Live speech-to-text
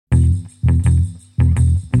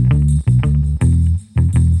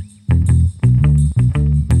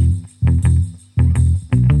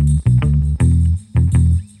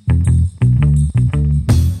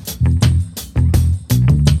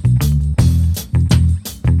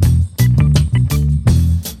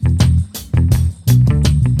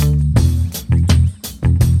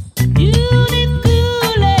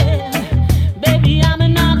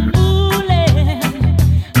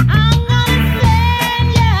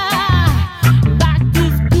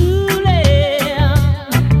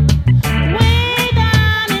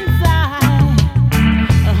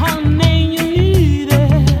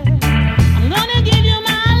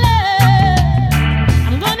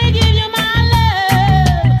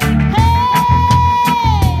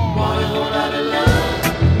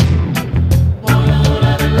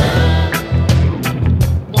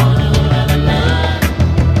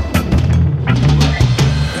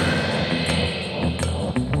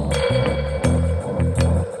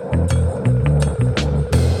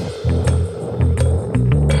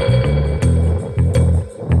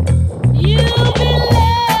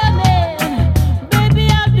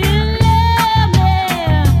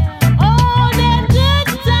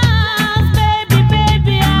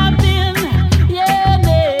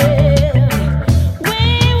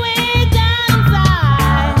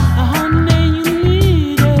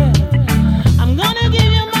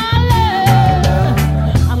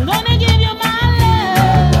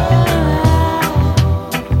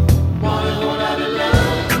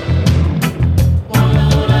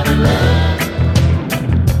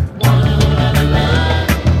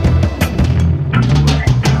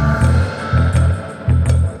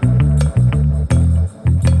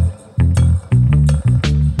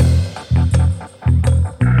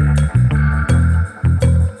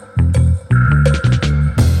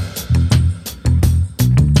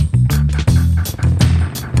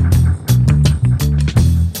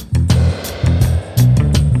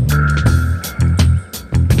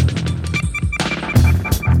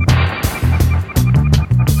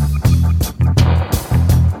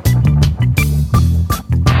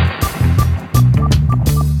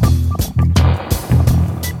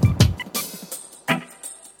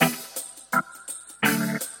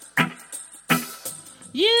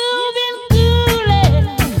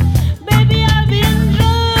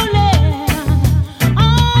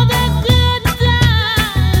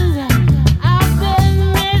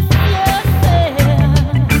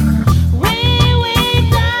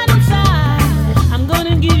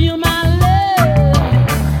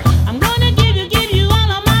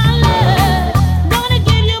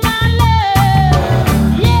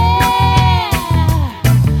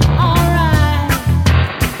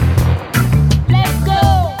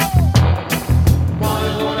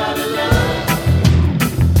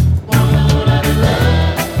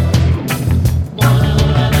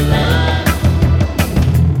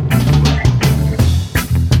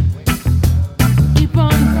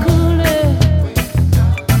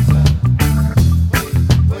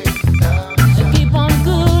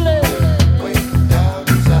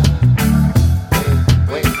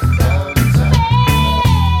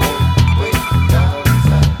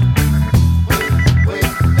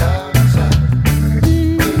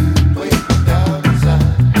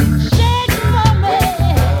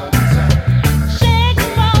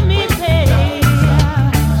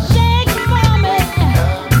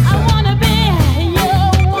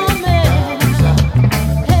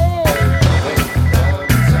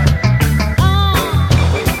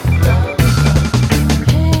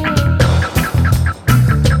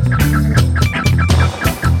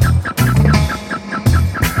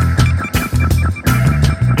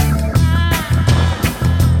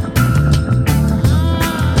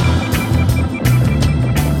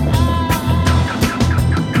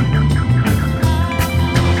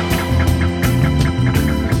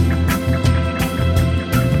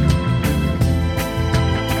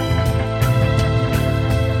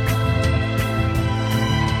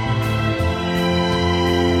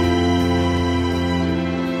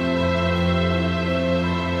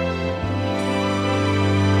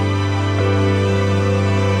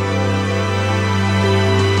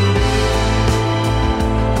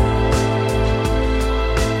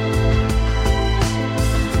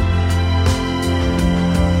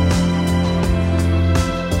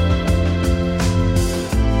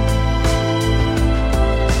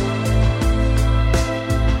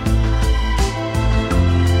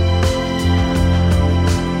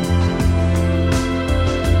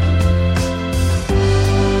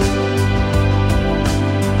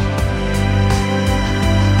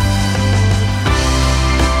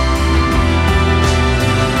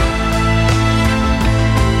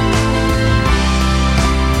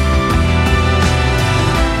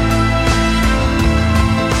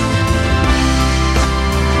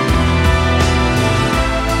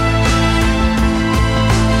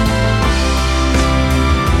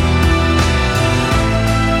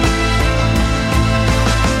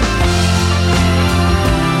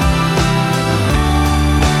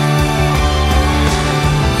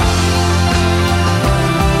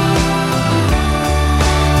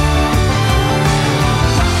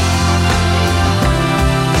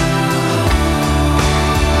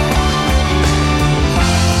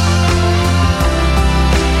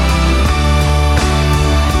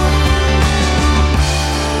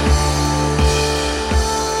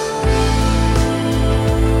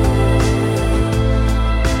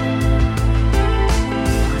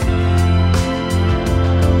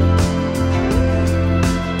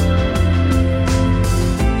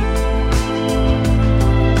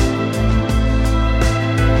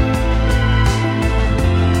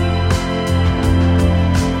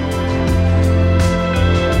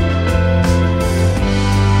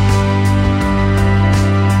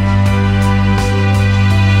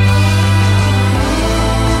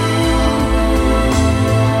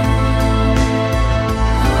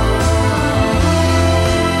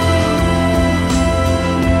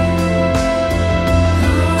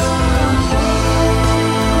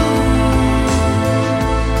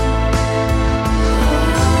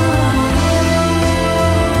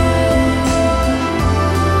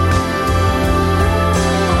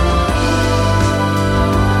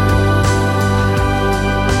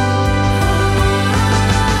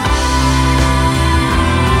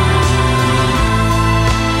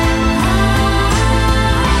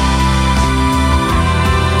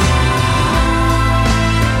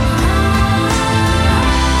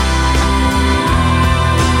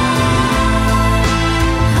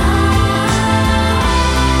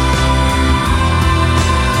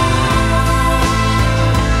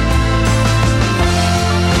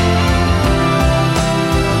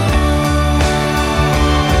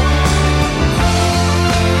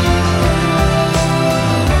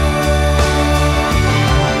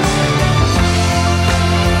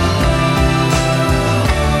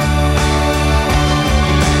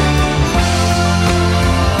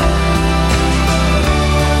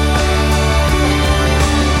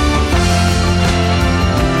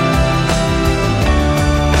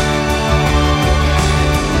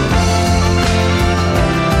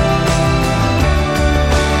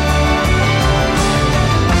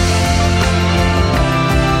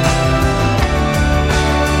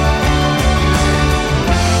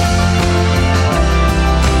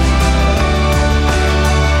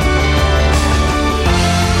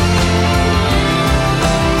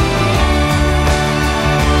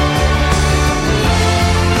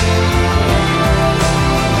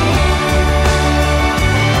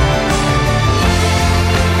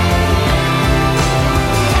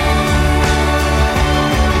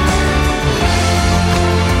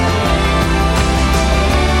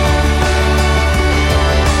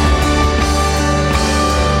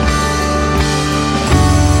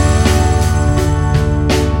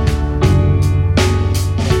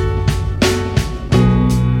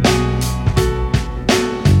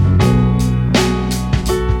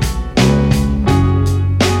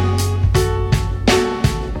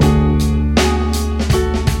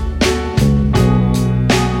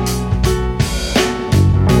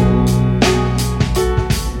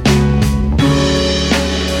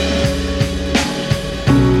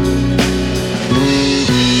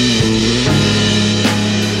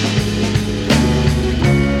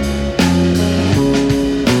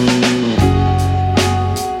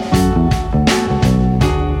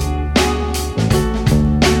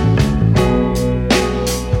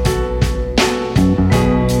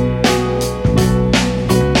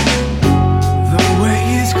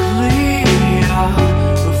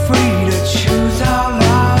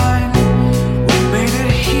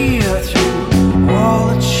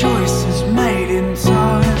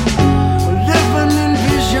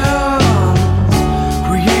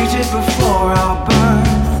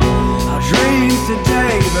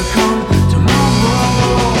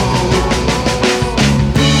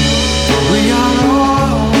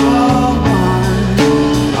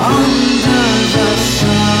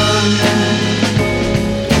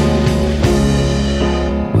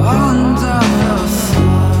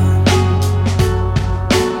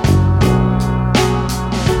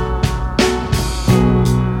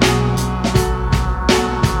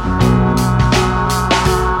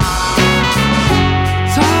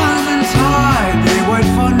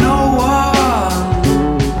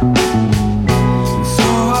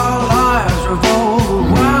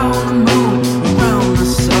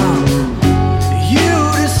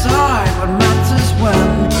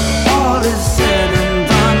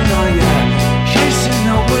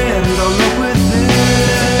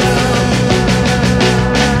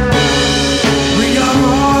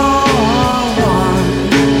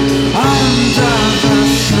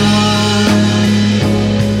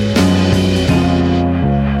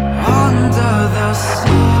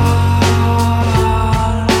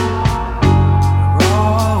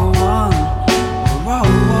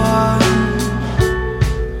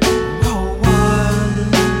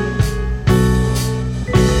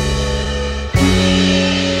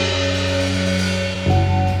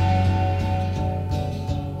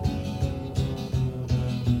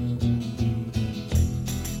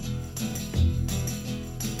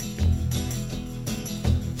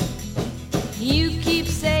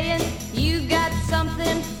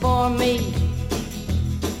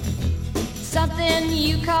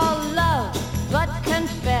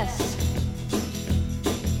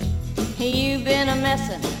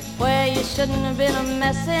messing where you shouldn't have been a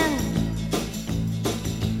messing.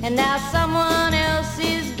 And now someone else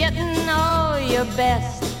is getting all your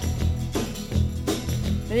best.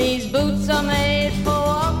 These boots are made for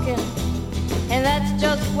walking, and that's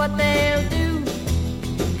just what they'll do.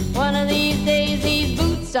 One of these days these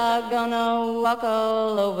boots are gonna walk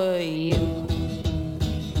all over you.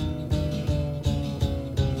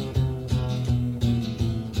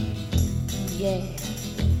 Yeah.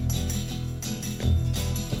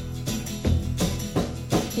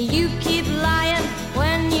 You keep lying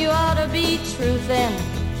when you ought to be truthing,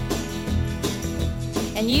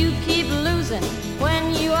 and you keep losing when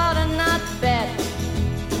you ought to not bet.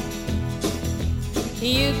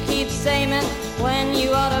 You keep saying when you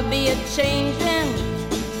ought to be a-changing.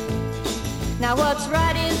 Now what's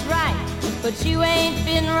right is right, but you ain't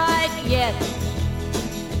been right yet.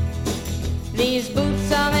 These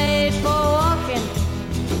boots are made for walking,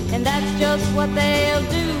 and that's just what they'll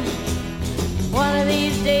do. One of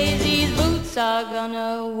these days these boots are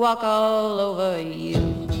gonna walk all over you.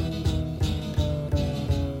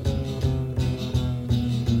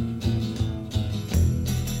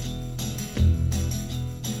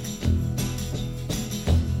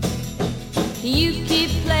 You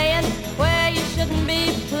keep playing where you shouldn't be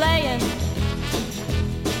playing,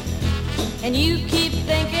 and you keep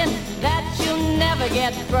thinking that you'll never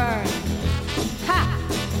get burned. Ha!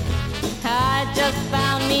 I just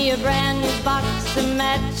found me a brand new box of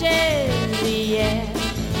matches, yeah.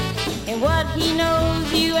 And what he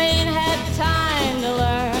knows you ain't had time to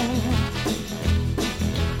learn.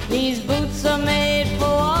 These boots are made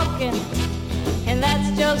for walking, and that's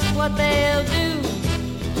just what they'll do.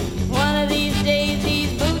 One of these days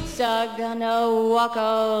these boots are gonna walk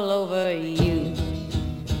all over you.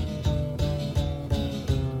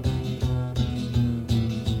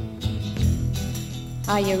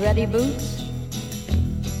 Are you ready, Boots?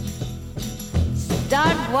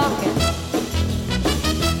 Start walking.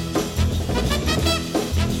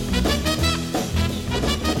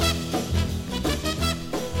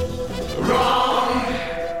 Wrong.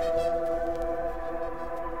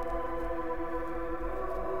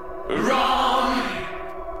 Wrong.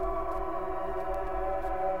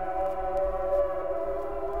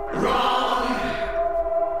 Wrong.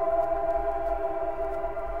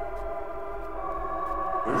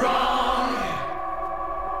 Wrong.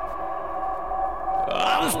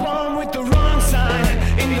 I was born with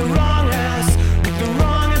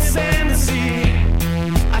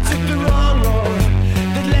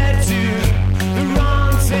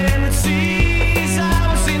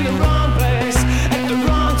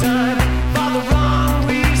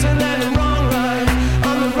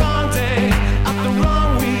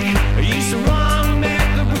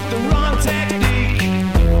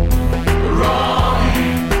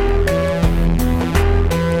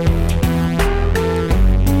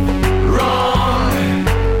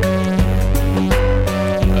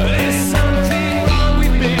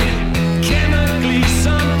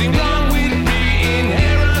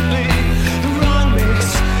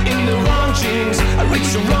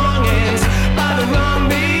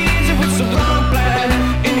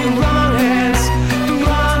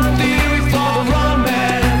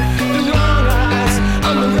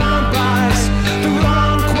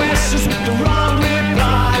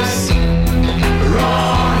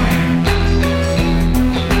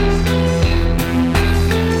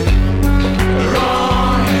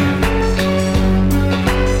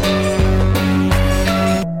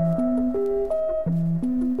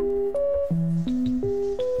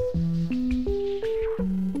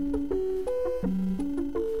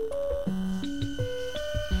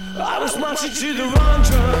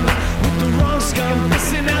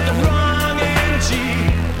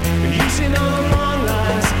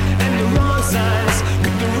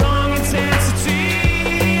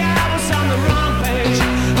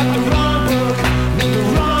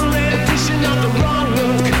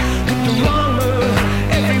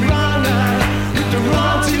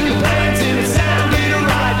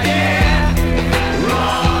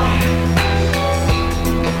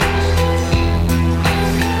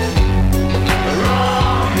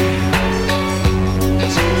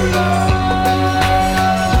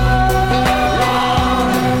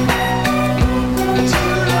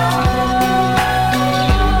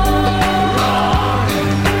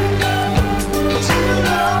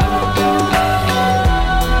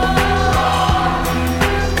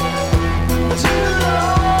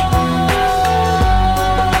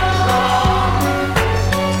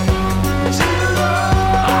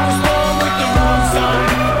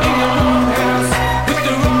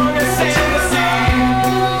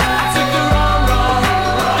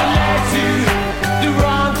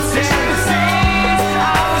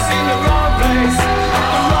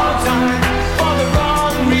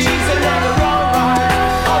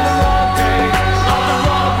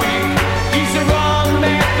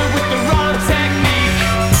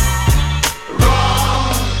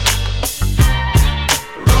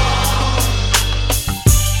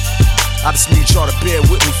y'all to bear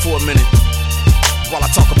with me for a minute while I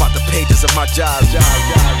talk about the pages of my diary.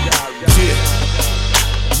 Yeah,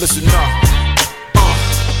 listen up.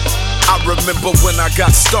 I remember when I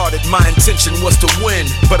got started, my intention was to win,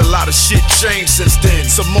 but a lot of shit changed since then.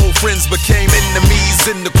 Some old friends became enemies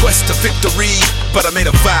in the quest to victory, but I made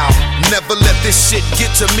a vow, never let this shit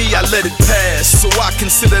get to me, I let it pass. So I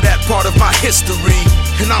consider that part of my history,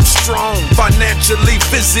 and I'm strong, financially,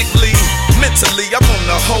 physically, mentally, I'm on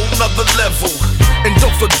a whole nother level. And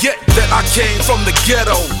don't forget that I came from the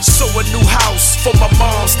ghetto, so a new house for my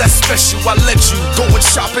moms, that's special. I let you go and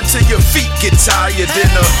shop until your feet get tired,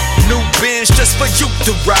 and a new Benz just for you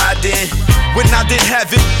to ride in. When I didn't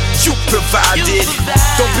have it, you provided.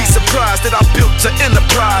 Don't be surprised that I built an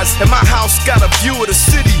enterprise, and my house got a view of the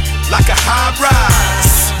city like a high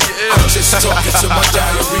rise. Yeah. I'm just talking to my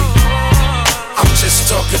diary. I'm just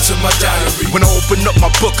talking to my diary. When I open up my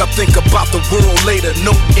book, I think about the world later.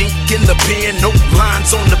 No ink in the pen, no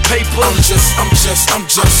lines on the paper. I'm just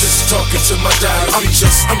talking to my diary. I'm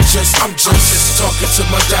just talking to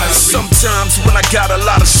my diary. Sometimes when I got a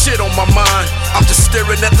lot of shit on my mind, I'm just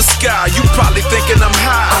staring at the sky. You probably thinking I'm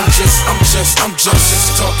high. I'm just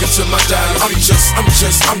talking to my diary. I'm just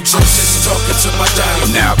talking to my diary.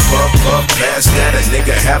 Now puff past that, a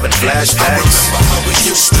nigga having flashbacks. I remember how it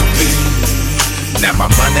used to be. Now my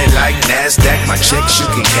money like NASDAQ, my checks you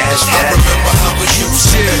can cash that. I remember how it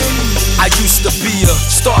used to be. I used to be a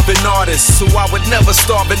starving artist, so I would never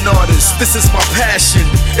starve an artist. This is my passion,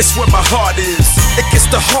 it's where my heart is. It gets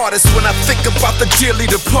the hardest when I think about the dearly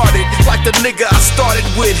departed. Like the nigga I started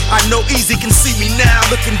with, I know Easy can see me now,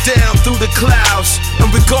 looking down through the clouds.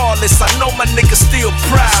 And regardless, I know my nigga still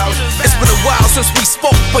proud. It's been a while since we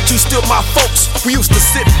spoke, but you still my folks. We used to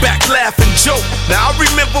sit back, laugh and joke. Now I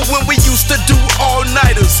remember when we used to do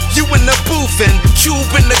all-nighters. You in the booth and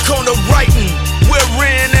Cube in the corner writing. Where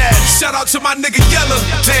Ren at? Shout out to my nigga Yella.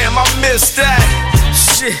 Damn, I missed that.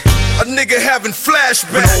 Shit, a nigga having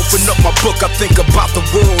flashbacks. When I open up my book, I think about the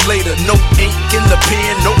world later. No ink in the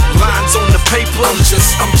pen, no lines on the paper. I'm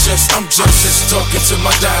just talking to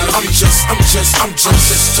my diary. I'm just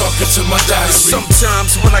talking to my diary.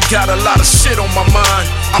 Sometimes when I got a lot of shit on my mind,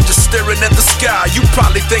 I'm just staring at the sky. You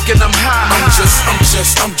probably thinking I'm high. I'm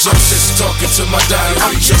just talking to my diary.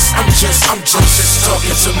 I'm just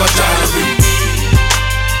talking to my diary.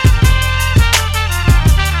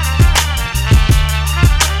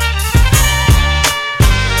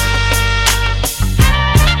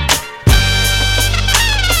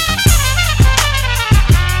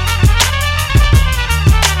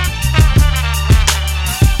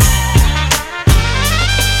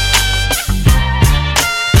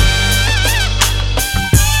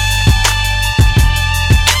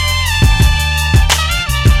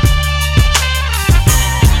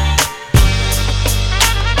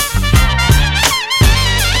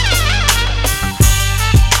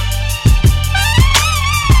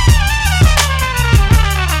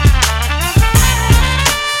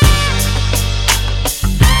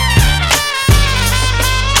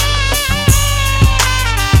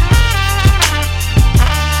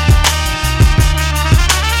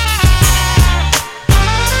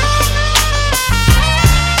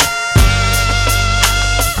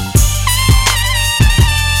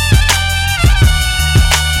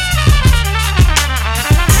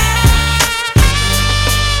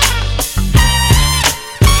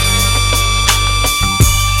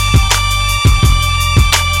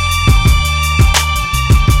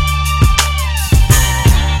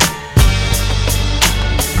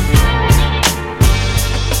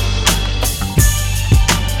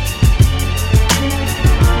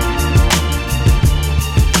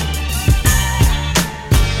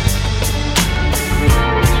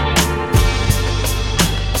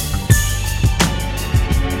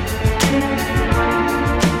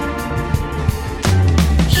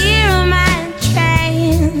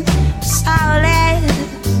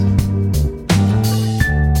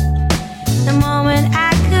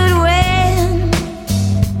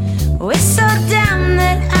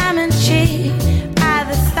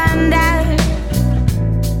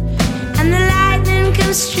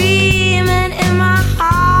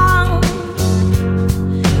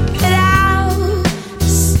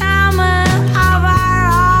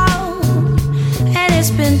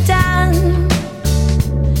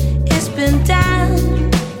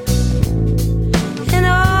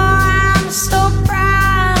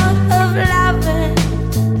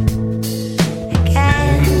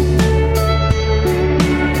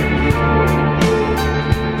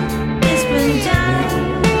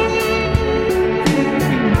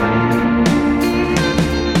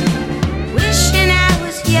 Wishing I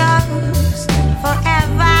was yours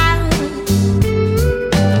forever.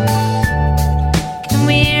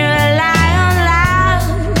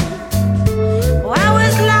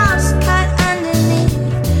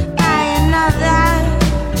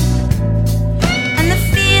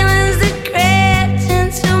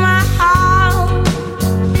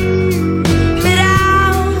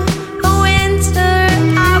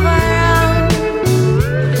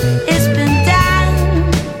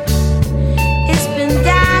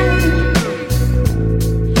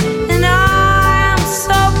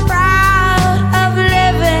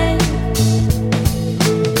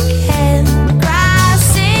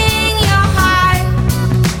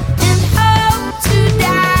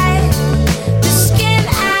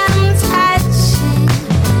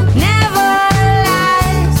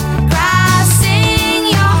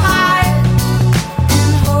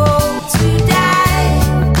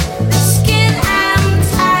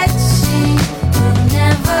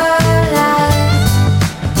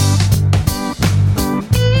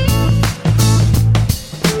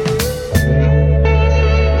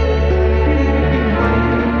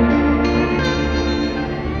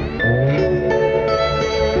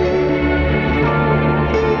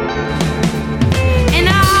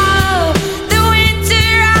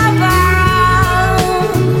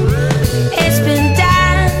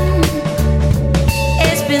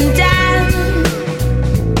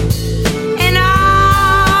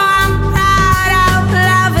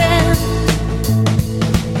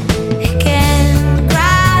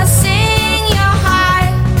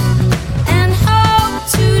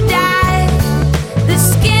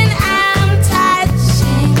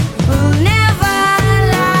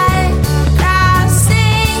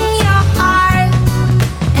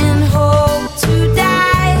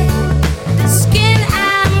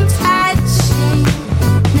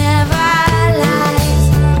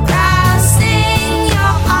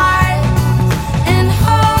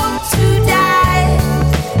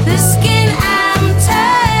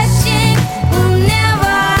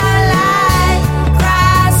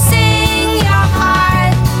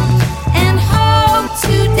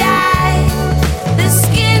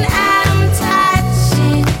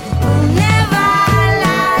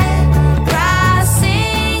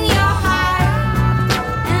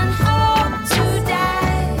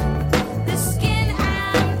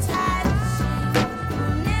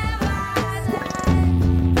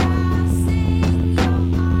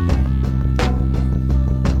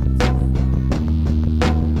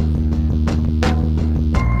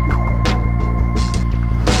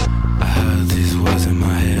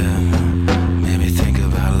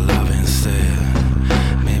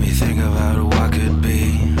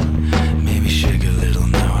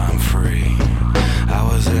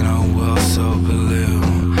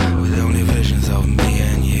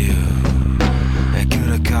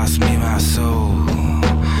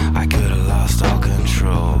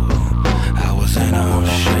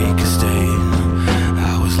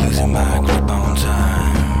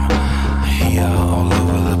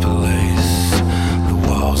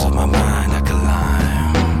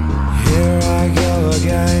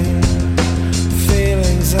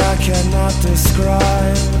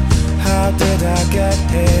 describe how did I get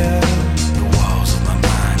here? The walls of my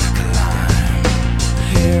mind I climb.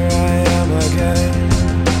 Here I am again.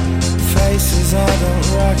 Faces I don't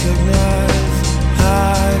recognize.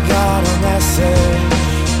 I got a message.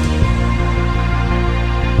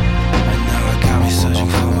 And now it got me searching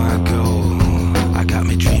for my goal. I got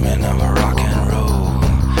me dreaming of a rock and roll.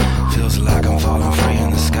 Feels like I'm falling free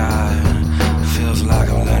in the sky. Feels like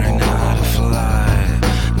I'm learning how to fly.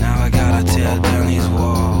 Now I gotta tear down these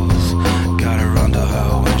walls. Gotta run to her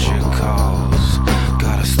when she calls.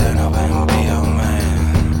 Gotta stand up and be a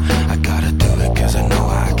man. I gotta do it cause I know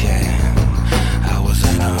I can. I was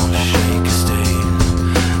in a shaky state.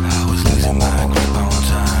 I was losing my grip on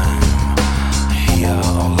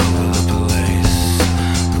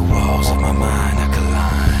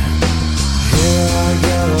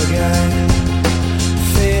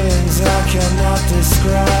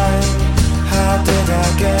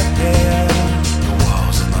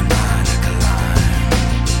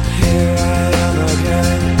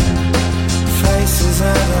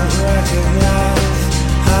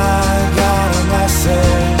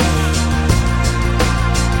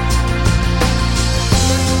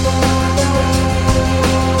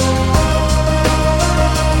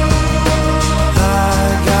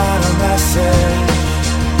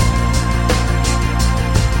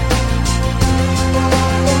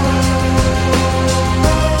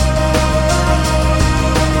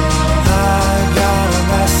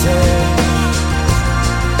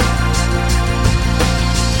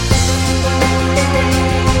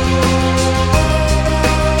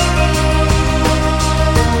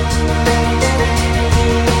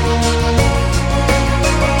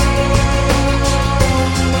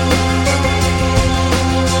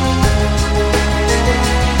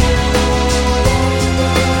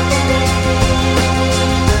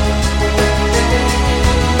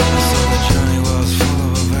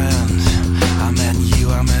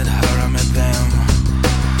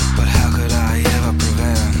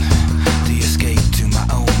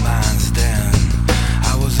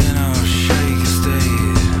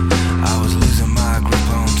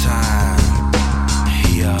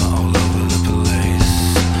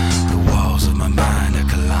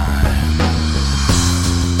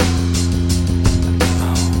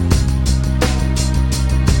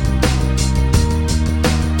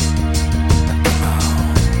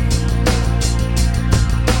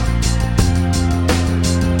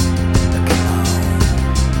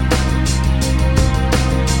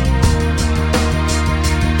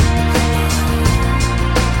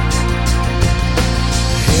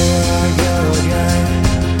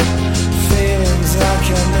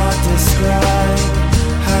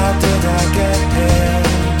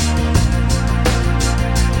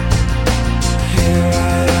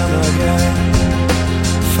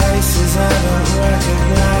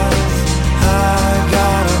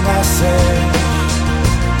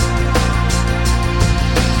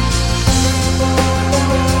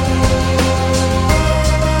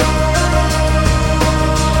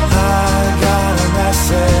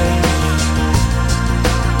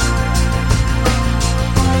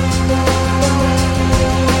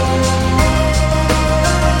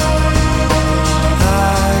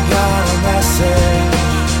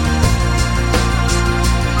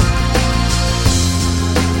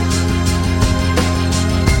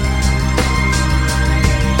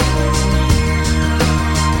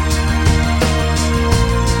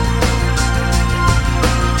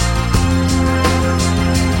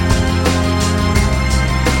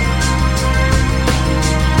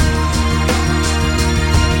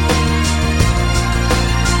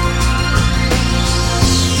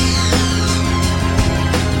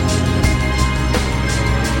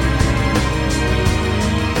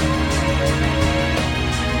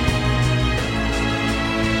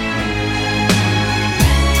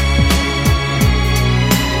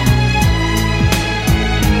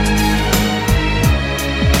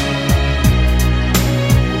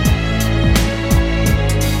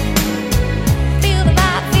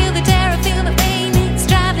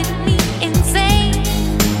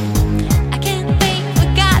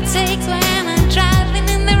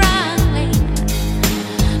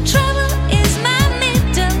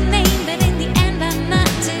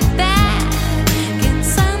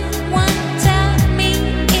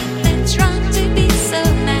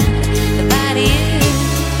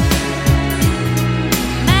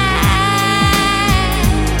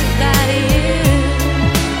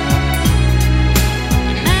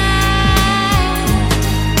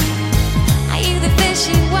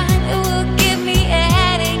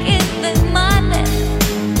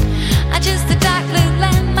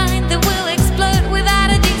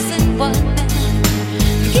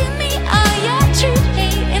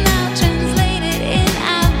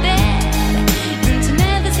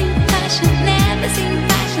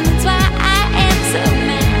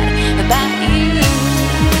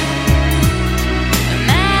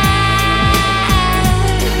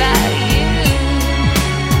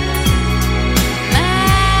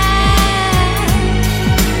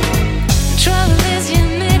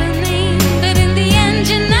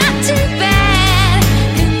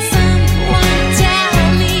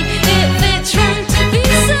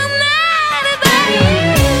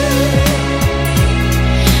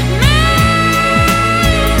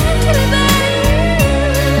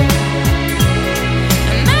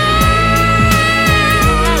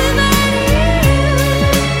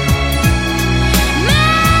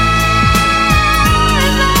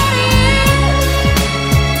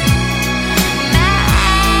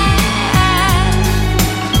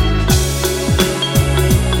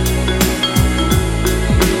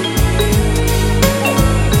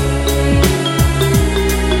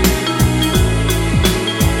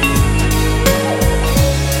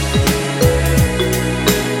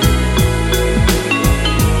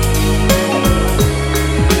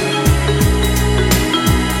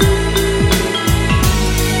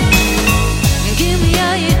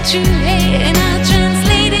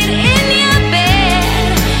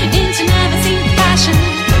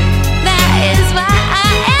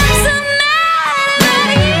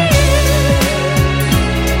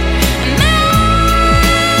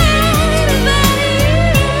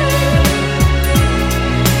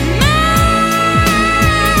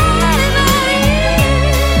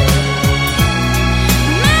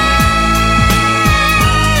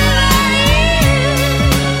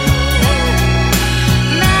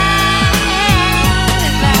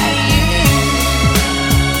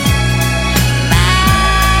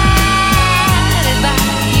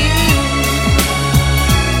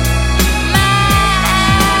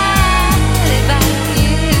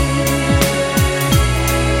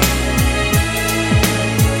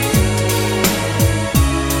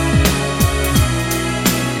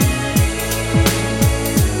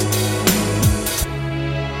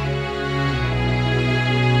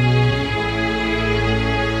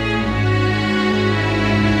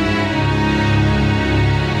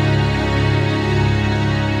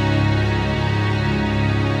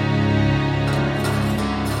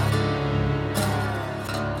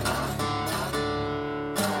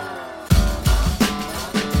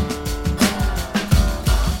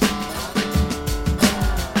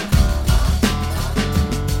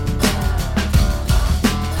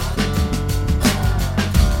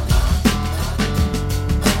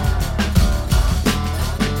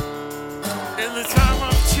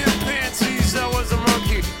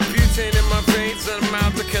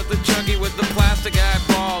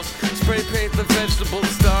paint the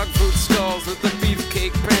vegetables, dog food stalls with the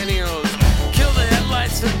beefcake pantyhose. Kill the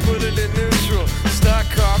headlights and put it in neutral. Stock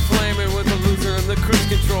car flaming with the loser and the cruise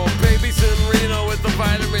control. Babies in Reno with the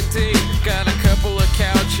vitamin D. Got a couple of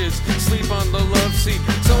couches, sleep on the love seat.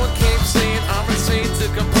 Someone came saying I'm insane to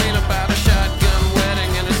complain about a shotgun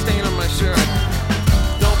wedding and a stain on my shirt.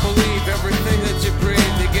 Don't believe everything that you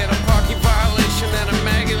breathe. You get a parking violation and a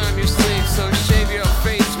maggot on your sleeve. So shave your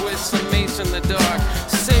face with some mace in the dark.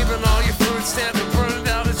 Saving all your food stamps and burning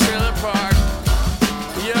down the trailer park.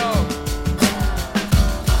 Yo,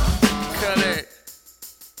 cut it.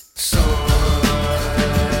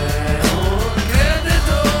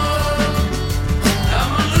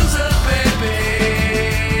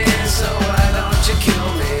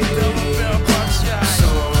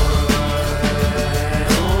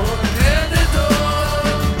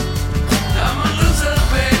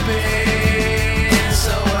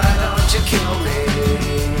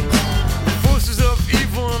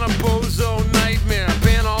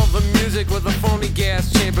 With a phony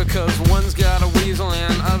gas chamber, cause one's got a weasel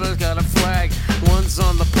and other's got a flag. One's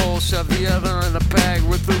on the pole, shove the other in the bag.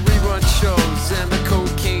 With the rerun shows and the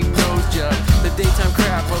cocaine nose job, the daytime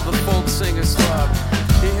crap of the folk singer slub.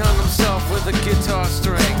 He hung himself with a guitar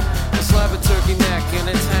string, a slab of turkey neck, and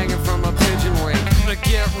it's hanging from a pigeon wing. But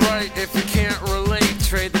get right if you can't relate.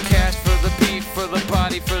 Trade the cash for the beat, for the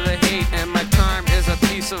body, for the hate. And my time is a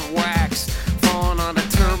piece of wax falling on a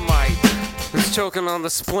termite. It's choking on the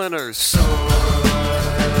splinters.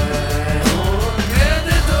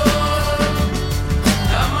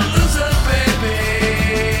 I'm a loser, baby.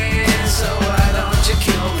 So why don't you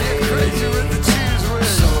kill me? Get crazy with the cheese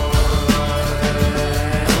whiz.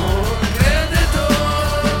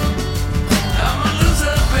 I'm a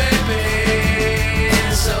loser, baby.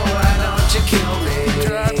 So why don't you kill me?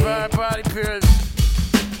 Drive-by body pierce.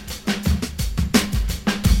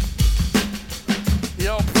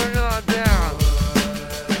 Yo, bring it on down.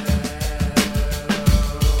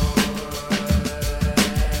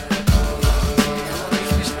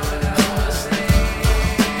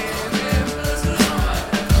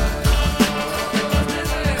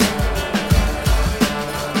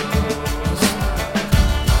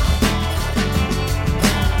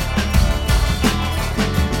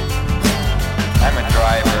 I'm a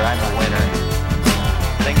driver, I'm a winner.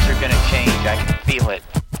 Things are gonna change, I can feel it.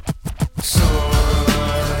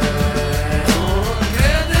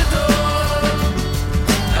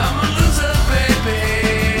 I'm a loser, baby.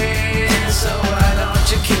 So why don't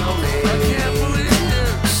you kill me? I can't believe you.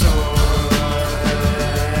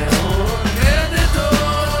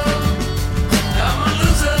 I'm a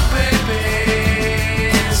loser, baby.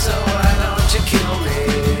 So why don't you kill me?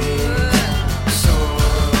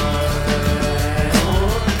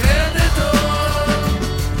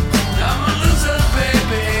 I'm a loser,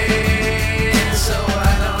 baby. So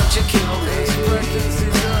why don't you kill me?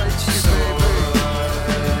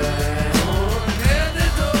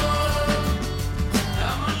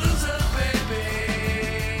 I'm a loser, baby.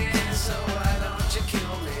 So why don't you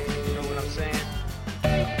kill me? You know what I'm saying?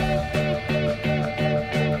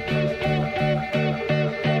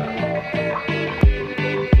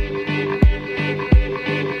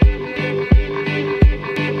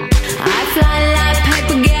 I fly like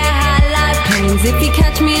paper, get high like planes. If you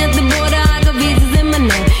catch me at the border, I got visas in my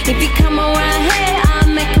name. If you come around here, I'll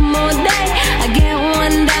make 'em all day. I get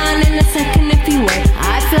one down in a second if you wait.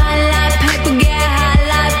 I fly like paper, get high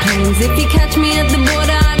like planes. If you catch me at the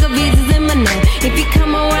border, I got visas in my name. If you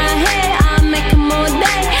come around here, I'll make 'em all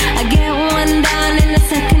day. I get one down in a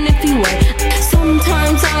second if you wait.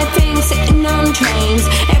 Sometimes I think sitting on trains.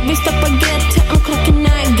 Every stop I get to, I'm clocking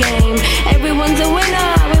that game. Everyone's a winner,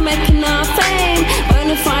 we're making our fame.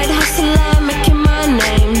 Bonafide hustler, making my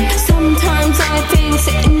name.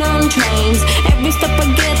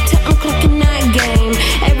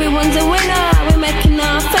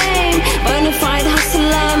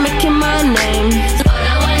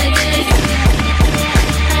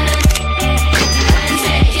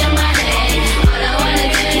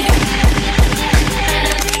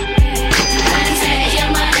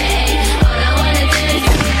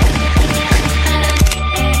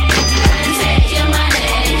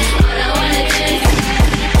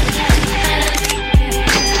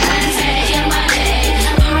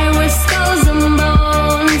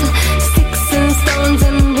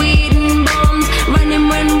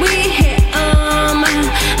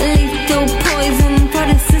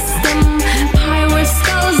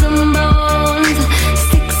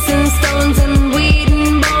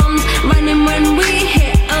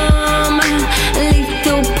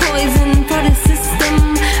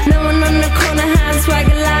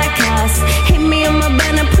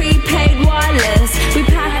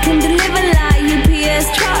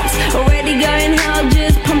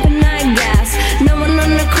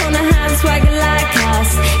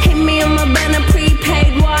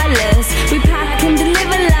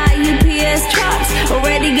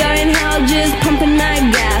 out just pumping that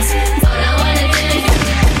gas. All I wanna do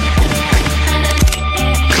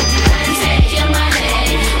is take your money.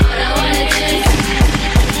 All I wanna do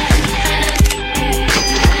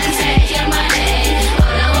is take your money.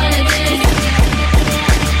 All I wanna do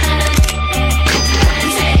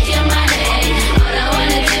is take your money. All I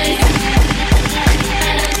wanna do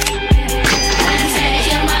is take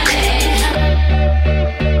your money.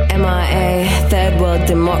 MIA, third world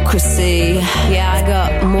democracy. Yeah, I got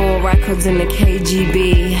more records than the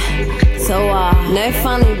KGB. So no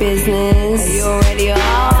funny business. You already are.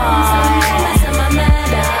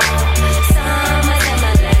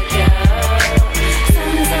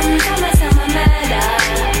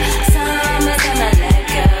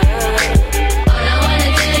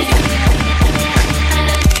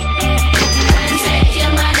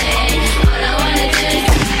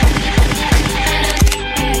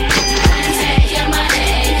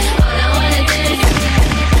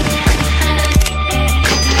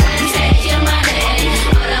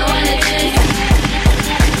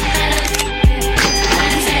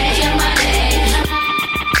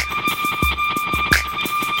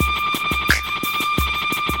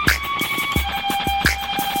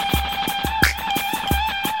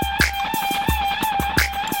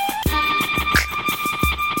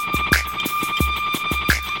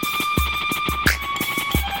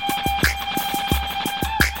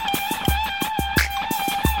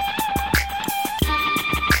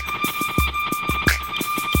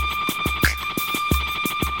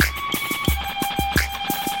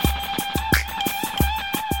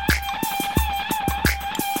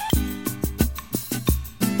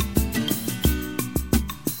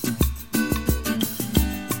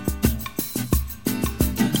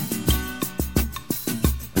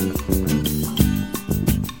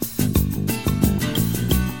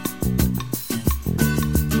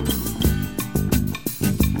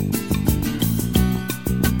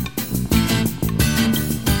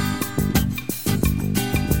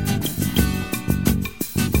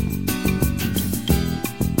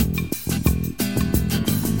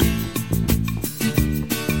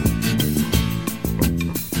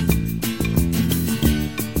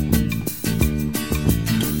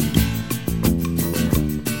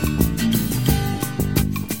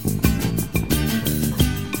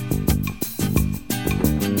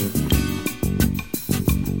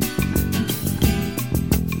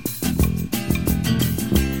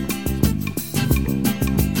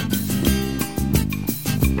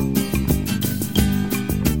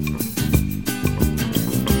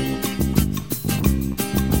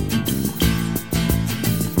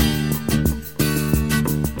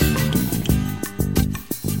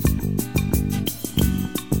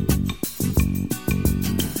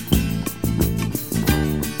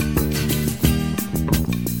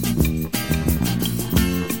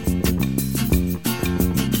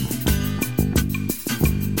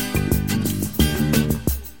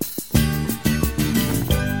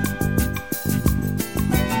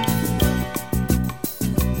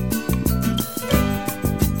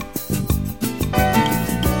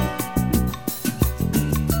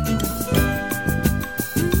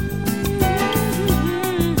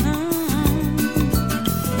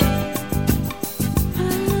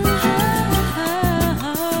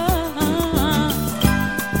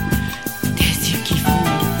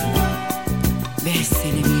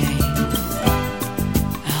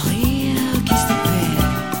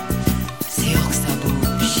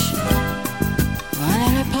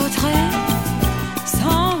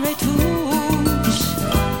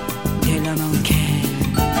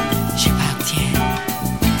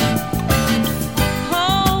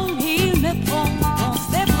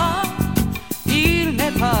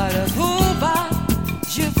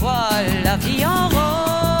 La vie en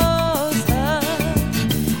rose.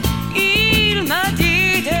 Il m'a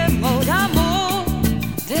dit des mots d'amour,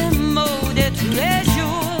 des mots de tous les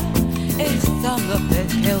jours, et ça me fait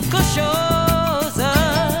quelque chose.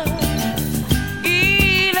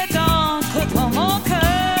 Il est entre dans mon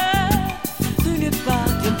cœur une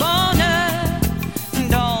part de bonheur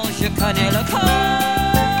dont je connais le corps.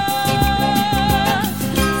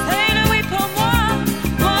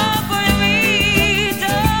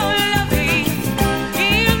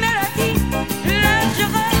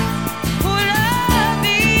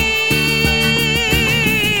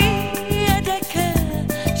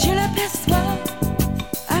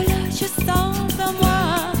 Just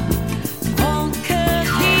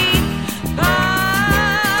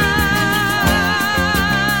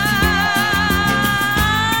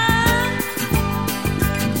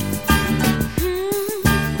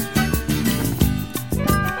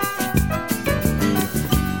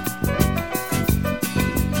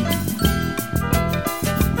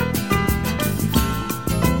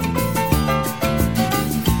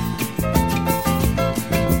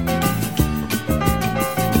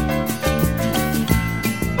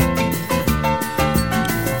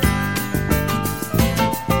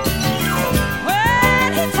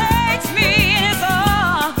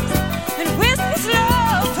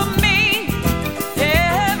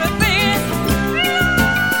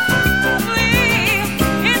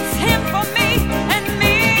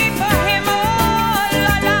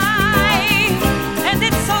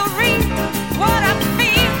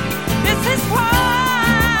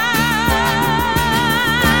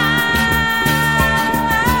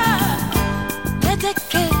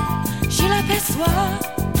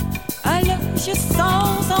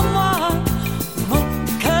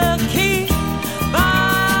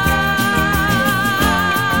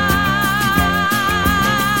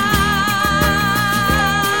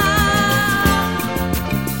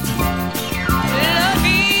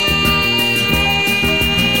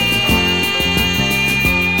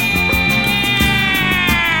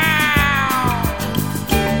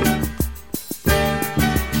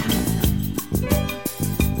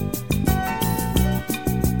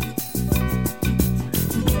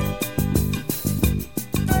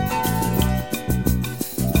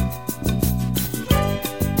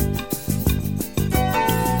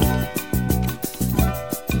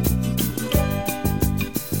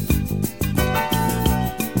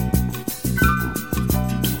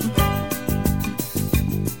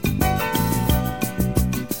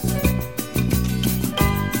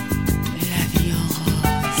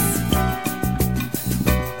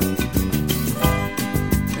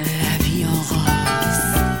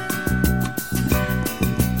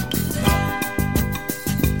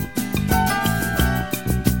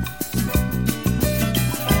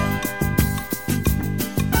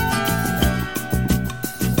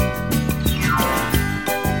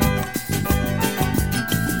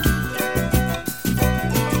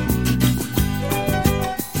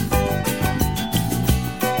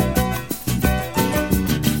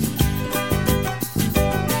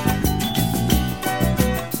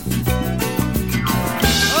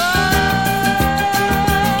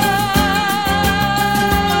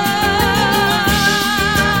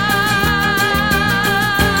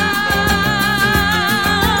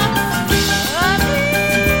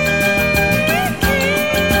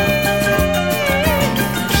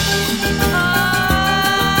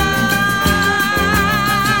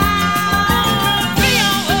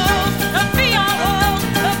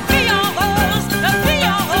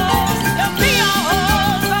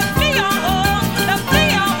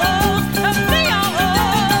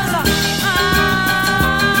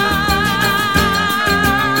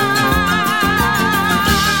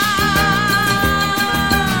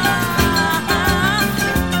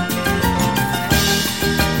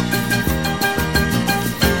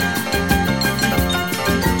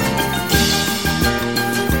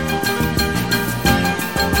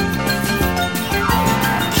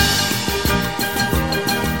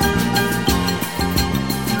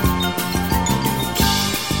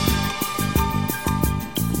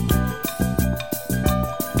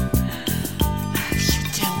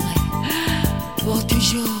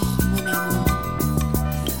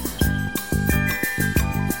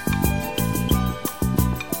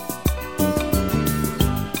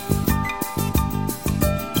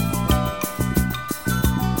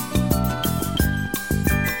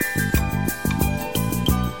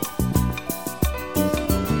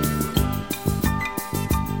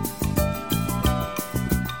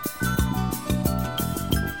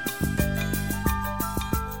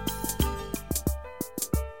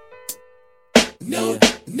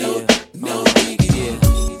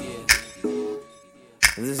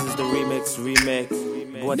is the remix,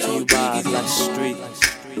 brought to you by Black Street.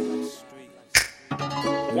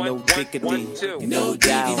 No dickity, no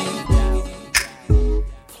doubt.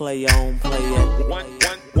 Play on, play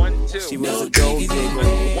it. She was a gold digger.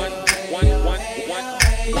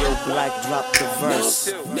 Yo, Black dropped the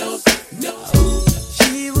verse.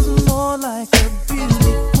 She was more like a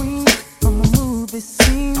beauty queen from a movie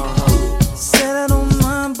scene. Said I don't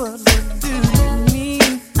mind, but what do you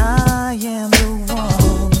mean? I am the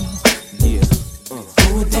one. Yeah.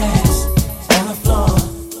 Who would dance on the floor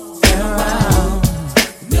and around?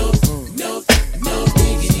 No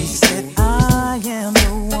diggity. She said I am the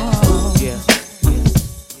one. Yeah.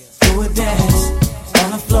 Who would dance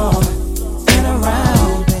on the floor and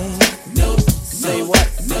around, babe? Say what?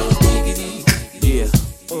 No diggity. Yeah.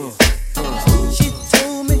 She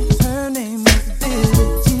told me her name was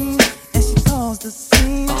Billie Jean, and she caused a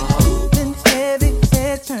scene. Then heavy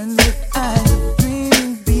hair turned with eyes of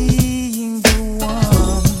dreaming, being the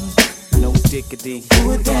one. No dickity. Who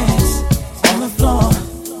would dance on the floor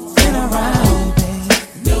and around, babe?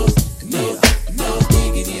 No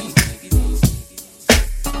diggity.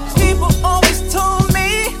 People always told me,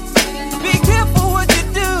 be careful what you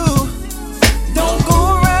do. Don't go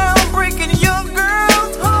around breaking your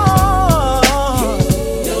girl's heart.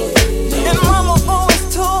 And mama always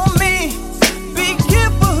told me, be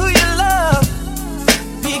careful who you love.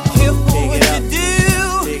 Be careful what you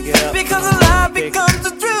do, because a lie becomes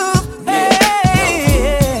the truth.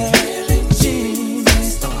 Hey,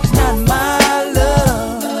 genius, not my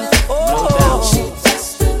love. Oh, she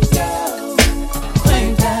just a girl,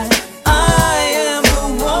 claim that I am the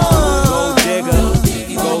one.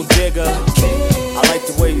 Gold digger. I like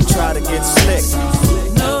the way you try to get slick.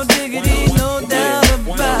 No diggity, no doubt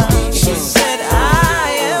about it. She said I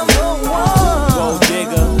am the one. Gold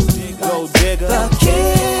digger. The I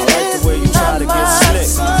kid like the way you is try not to my get slick.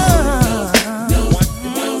 son.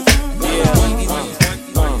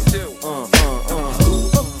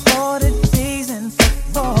 For 40 days and for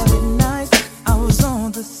 40 nights, I was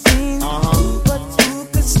on the scene. But who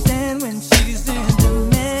could stand when she's in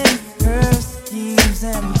demand? Her schemes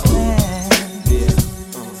and plans.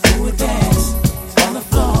 Who would dance on the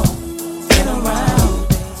floor and around?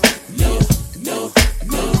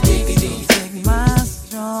 No diggity. Take my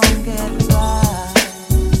strong advice.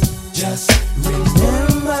 Just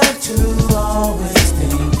remember to always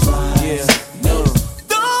think twice. Yeah.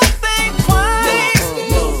 Don't think twice.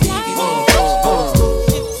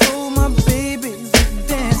 She told my baby to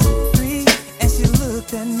dance free, and she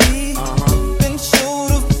looked at me. Then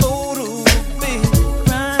showed a photo of baby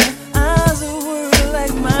crying, eyes that were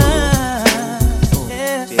like mine.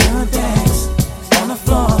 Yeah, I'll dance on the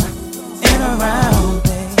floor and around,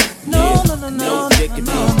 babe. No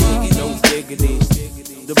diggity.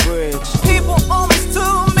 The bridge. People always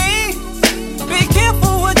told me, be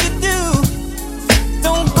careful what you do.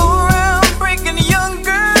 Don't go around breaking young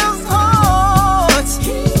girls' hearts.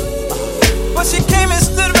 But she came and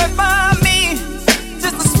stood right by me,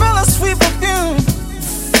 just to smell a sweet perfume.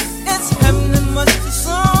 It's happening much too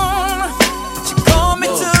soon. She called me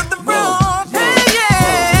to the room. Hey,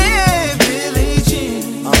 yeah, Billie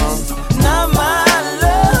Jean, not my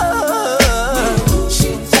love. She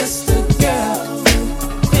just a girl who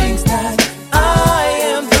thinks that I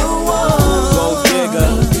am the one. Gold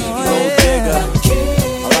digger.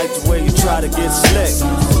 I like the way you try to get slick.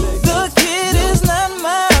 The kid is not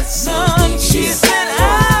my son. She said I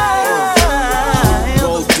am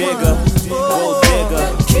Gold the digger.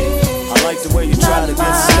 I like the way you try to get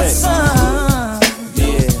my slick. son.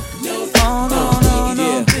 Yeah. Oh, no,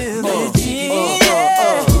 Billie Jean.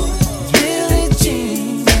 Billie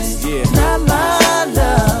Jean, Yeah. not my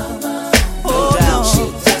love. Oh, no, she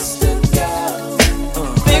just a girl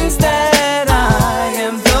thinks that I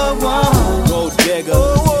am the one. Gold digger.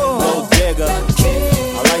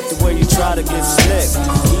 I like the way you try to get slick.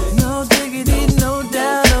 No diggity, no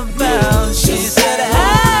doubt about it. She said I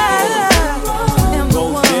am the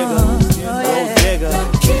Gold one. digger. Oh,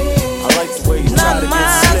 yeah.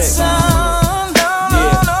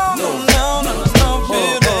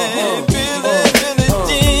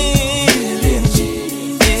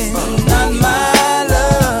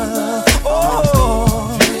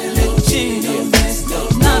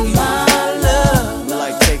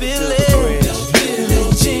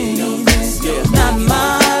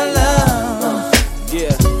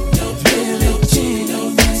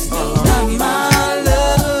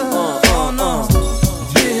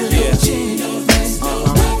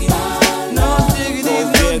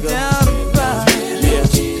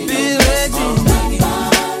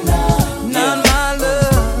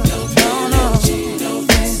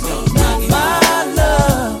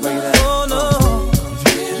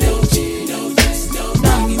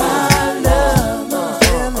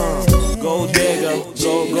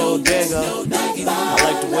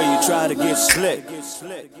 slick.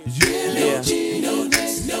 Yeah.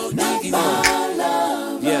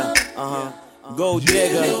 Yeah, Gold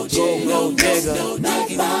digger, gold digger.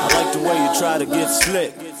 I like the way you try to get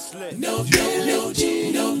slick.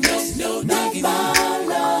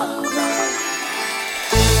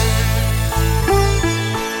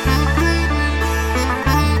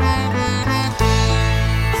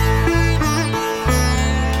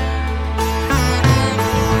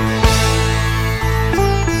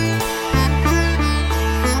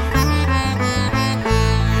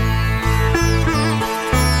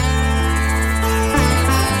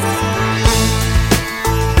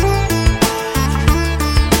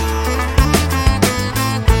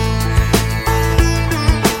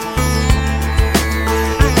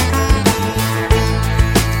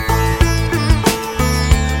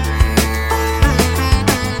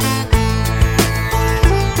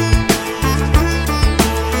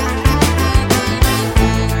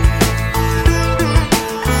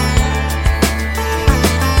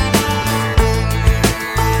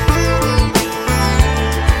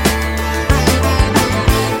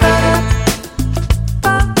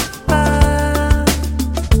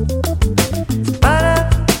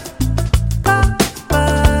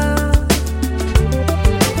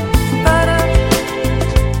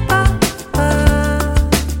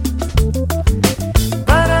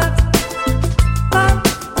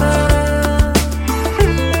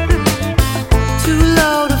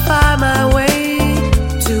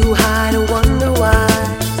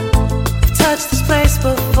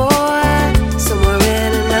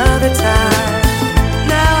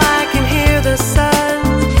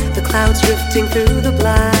 Drifting through the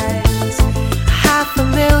blinds,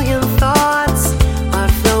 500,000 thoughts are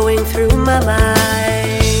flowing through my mind.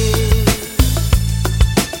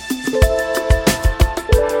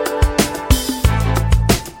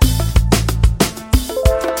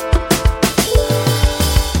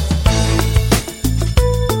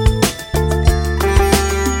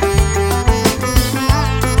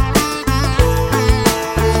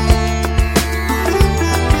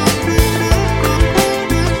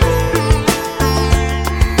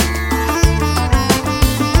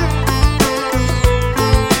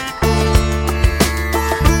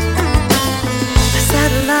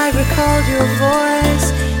 Recalled your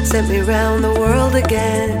voice, sent me round the world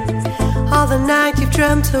again. All the night you've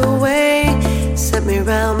dreamt away, sent me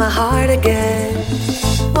round my heart again.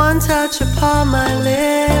 One touch upon my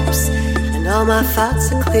lips, and all my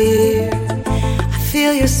thoughts are clear. I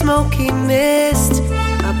feel your smoky mist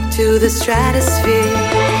up to the stratosphere.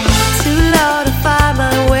 Too low to find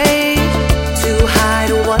my way, too high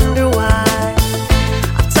to wonder why.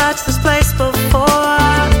 I've touched this place before,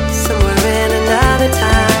 somewhere in another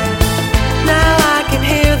time. Now I can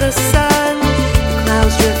hear the sun, the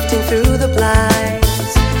clouds drifting through the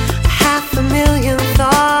blinds. 500,000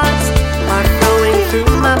 thoughts are flowing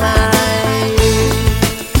through my mind.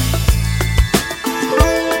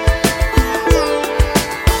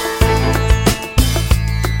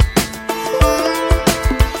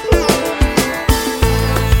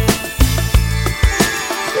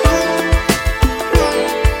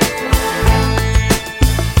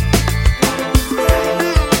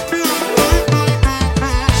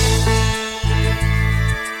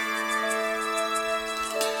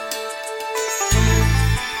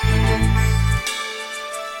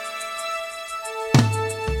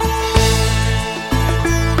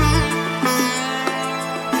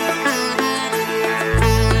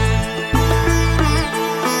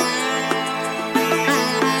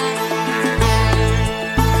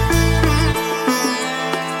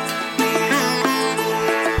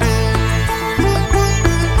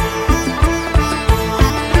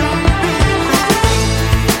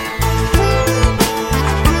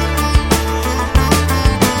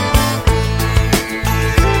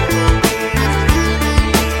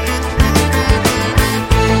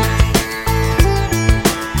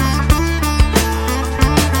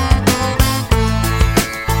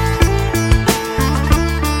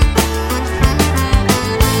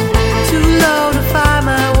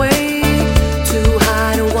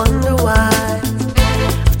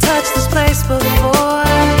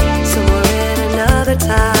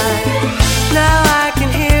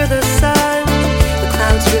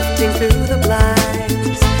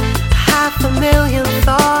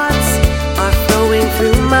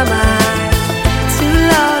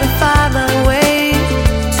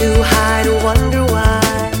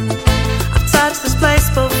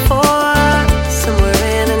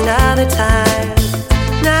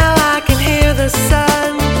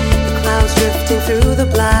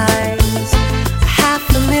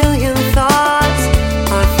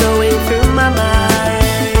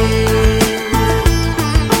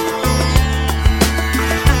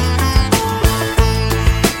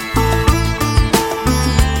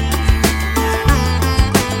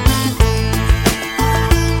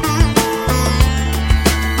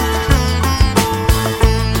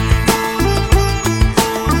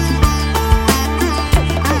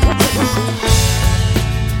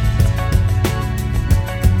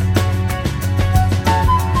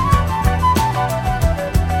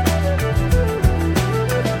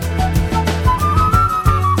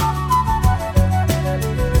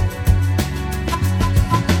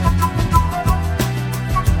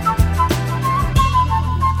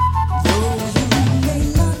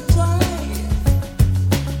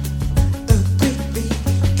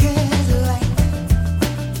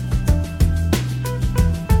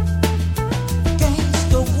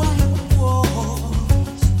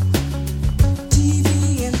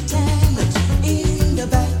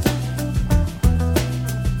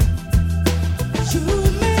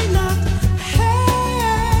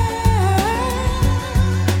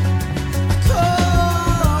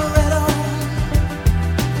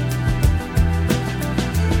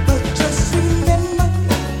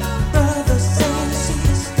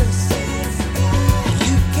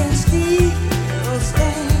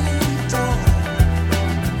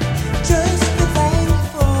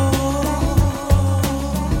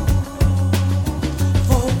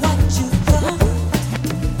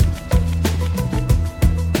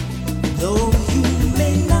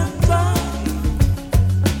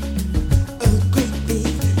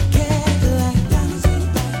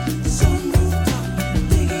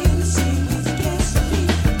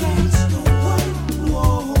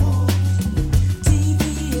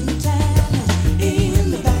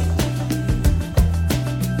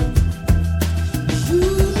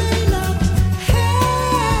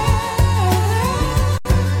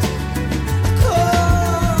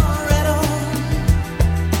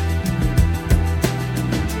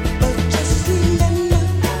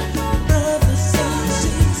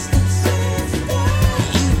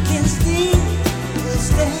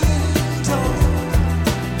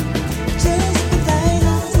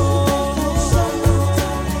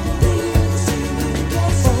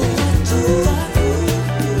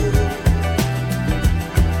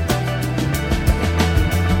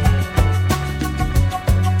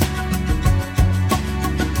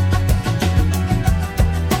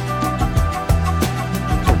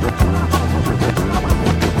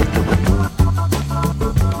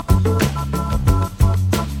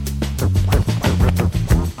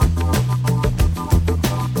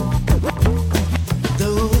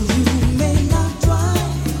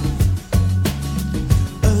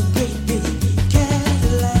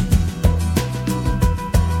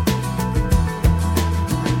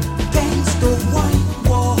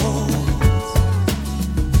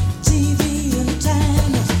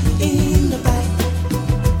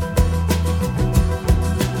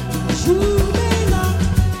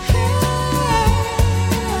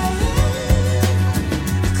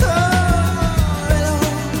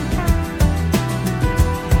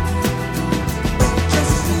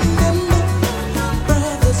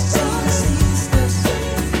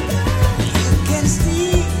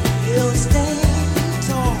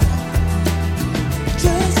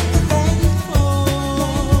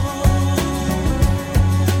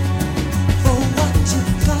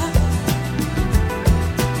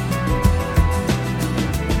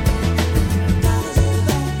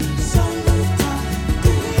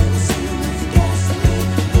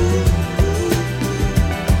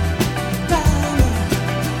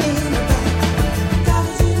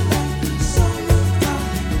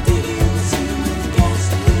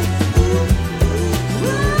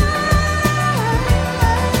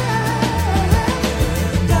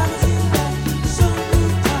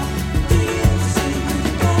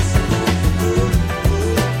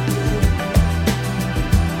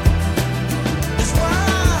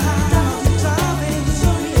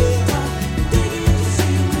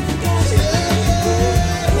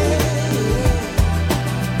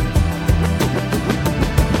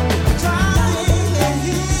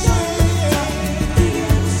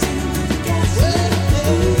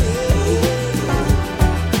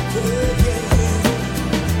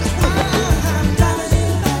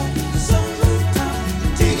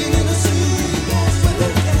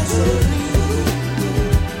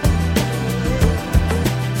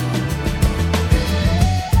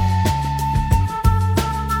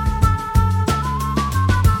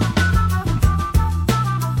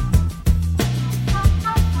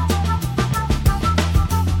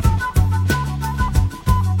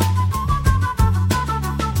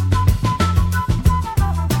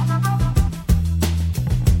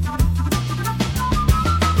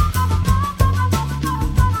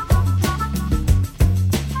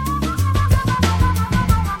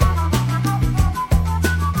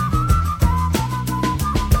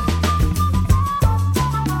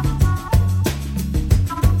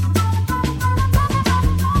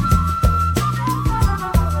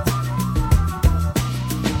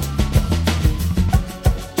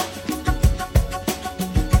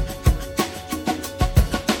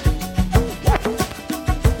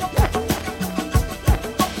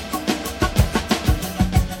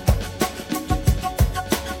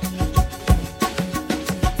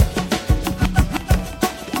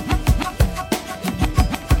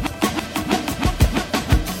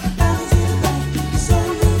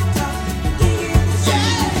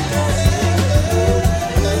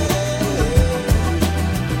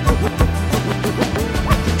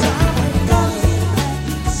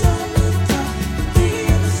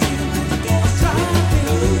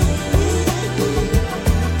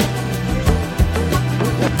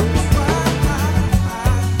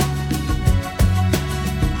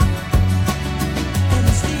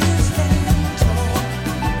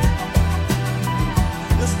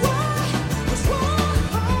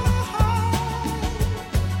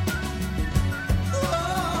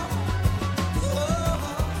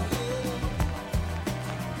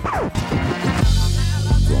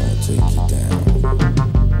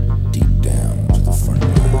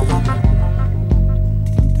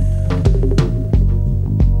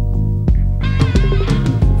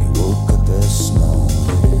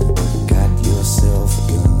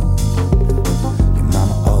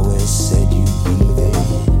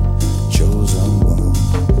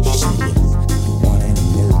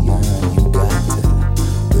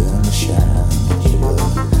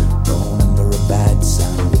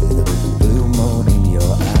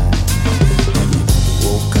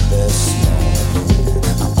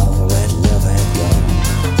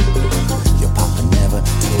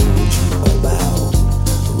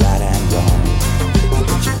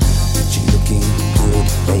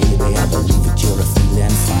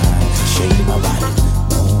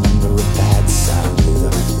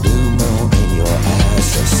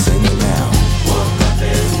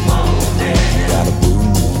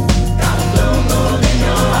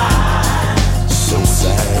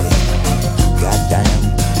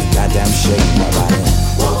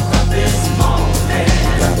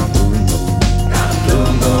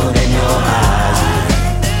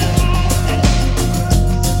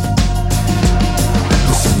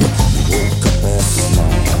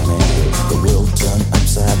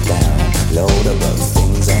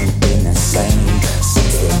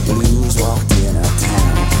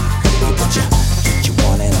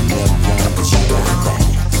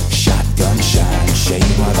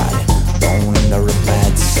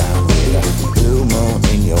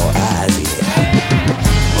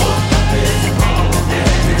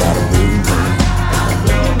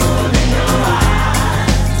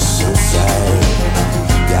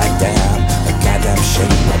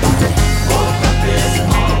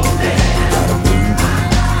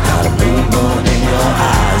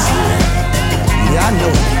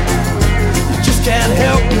 just can't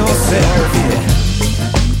help yourself, yeah.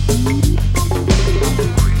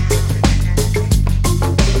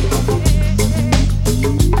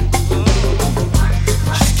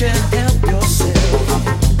 Just can't help yourself.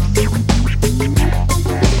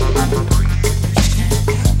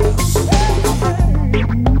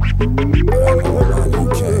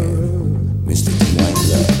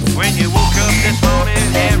 When you woke up this morning,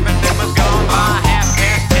 everything was gone by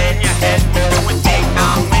 10:30. Your head was going ding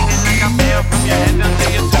dong, ringing like a bell from your head down to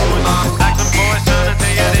your toes. Like some boys trying to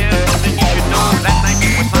tell you there's something you should know. Last night you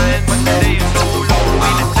were fine, but today is so low.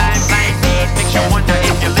 In a time like these, makes you wonder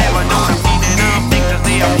if you'll ever know the meaning of things as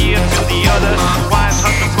they appear to the others. Wives,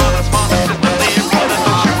 husbands, brothers, fathers, sisters, their brothers.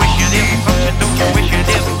 Don't you wish you didn't function? Don't you wish you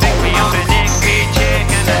didn't think beyond the next paycheck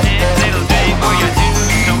and the next little day for you do?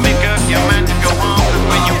 So make up your mind to go on.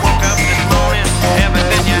 When you woke up this morning,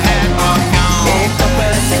 everything you had was gone. Woke up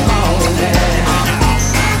this morning.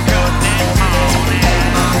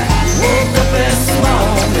 Woke up this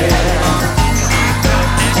morning.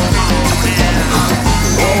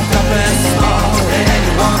 Woke up this morning.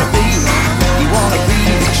 You wanna be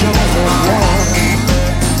the chosen one.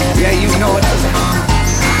 Yeah, you know it.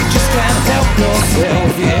 Just can't help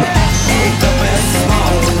yourself, yeah. Woke up this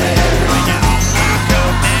morning.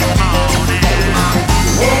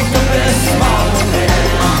 Woke up this morning.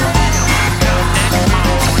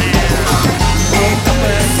 Woke up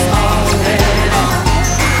this morning.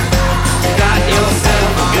 Got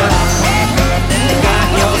yourself a gun. Got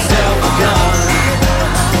yourself a gun.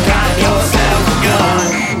 Got yourself a gun.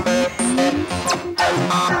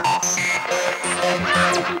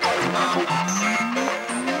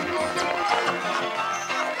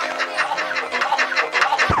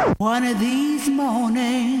 One of these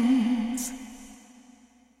mornings,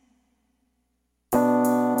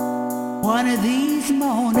 one of these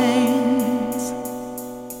mornings,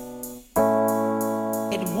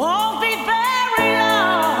 it won't be very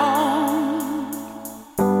long.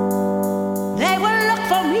 They will look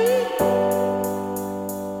for me,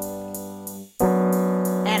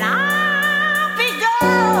 and I'll be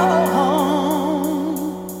gone.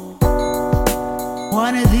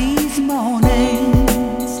 One of these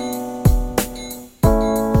mornings,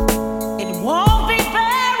 it won't be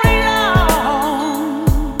very long.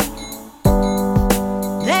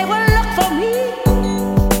 They will look for me,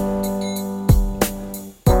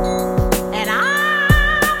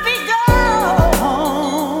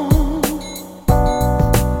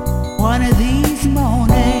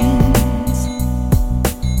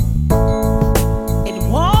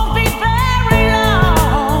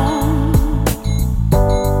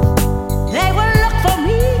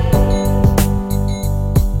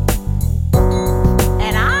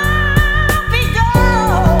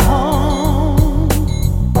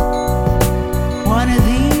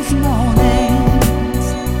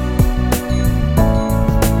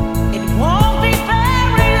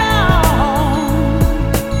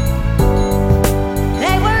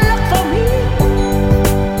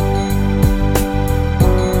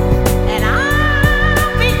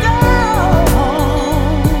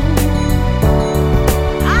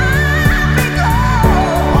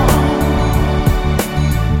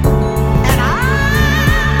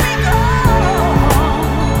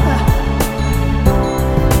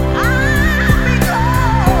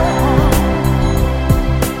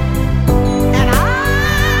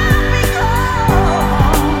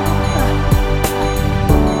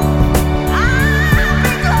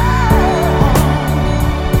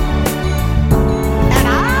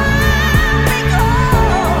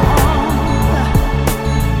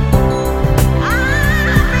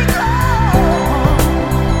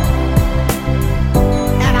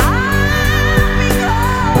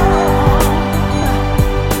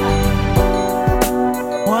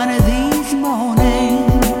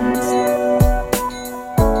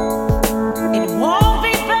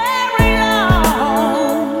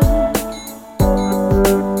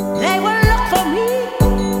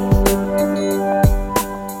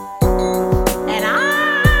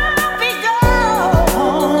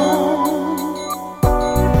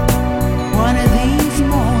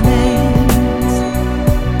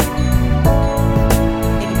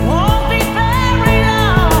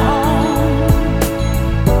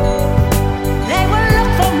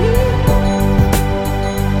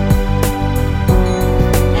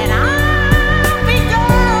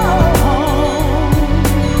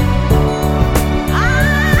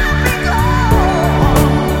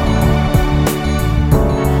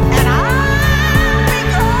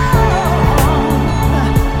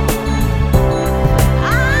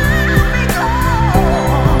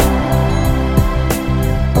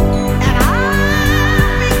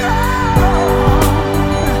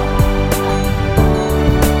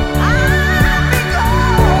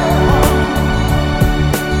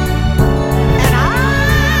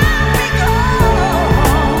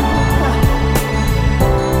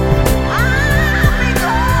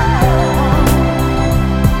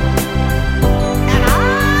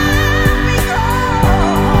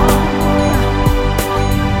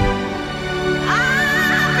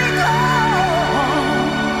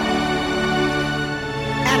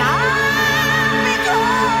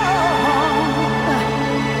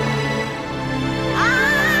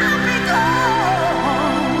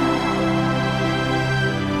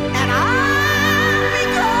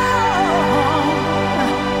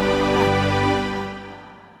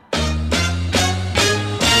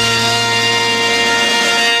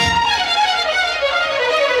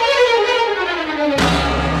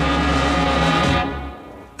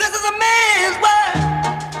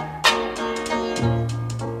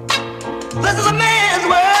 This is a man's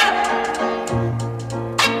world,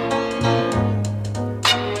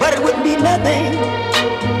 but it wouldn't be nothing,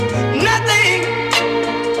 nothing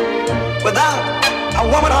without a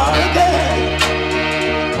woman or a girl.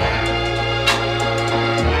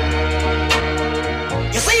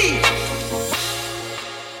 You see,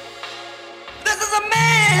 this is a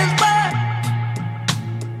man's world.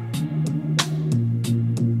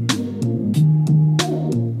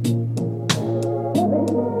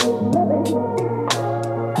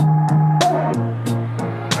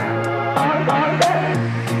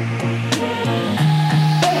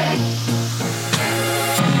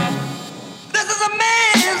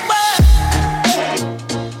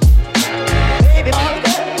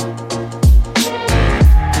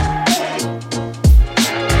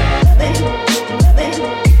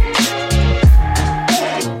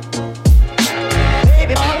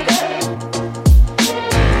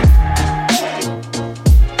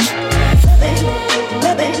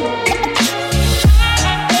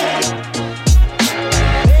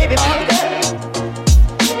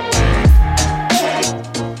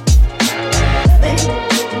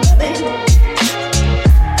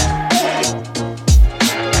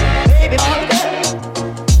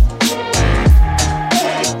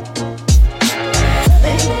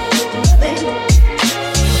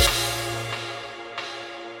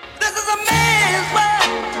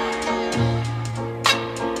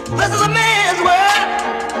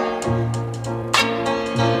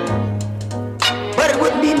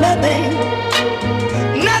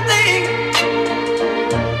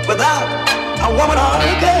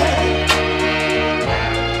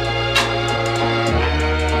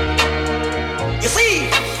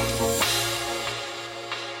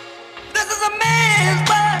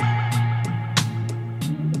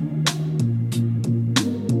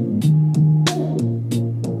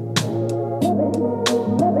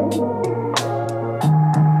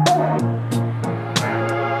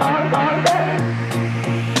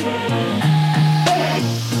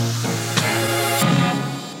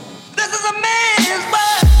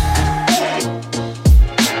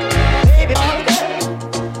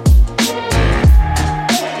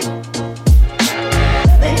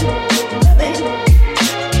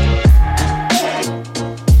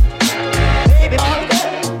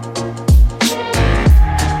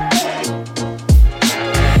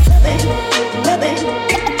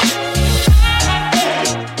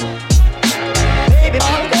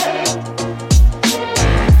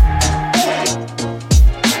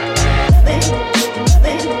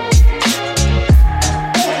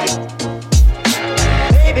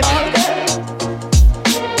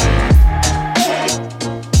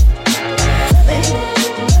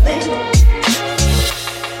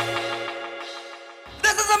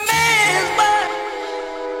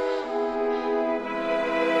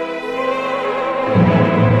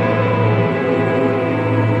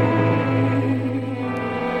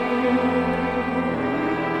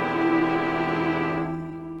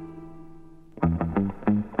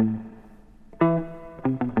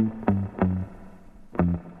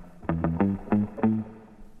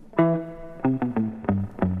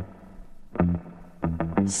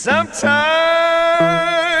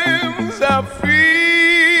 Sometimes I feel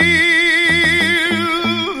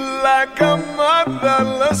like a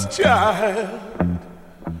motherless child.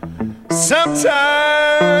 Sometimes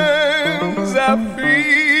I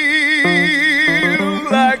feel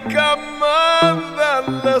like a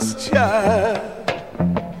motherless child.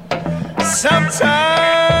 Sometimes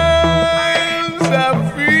I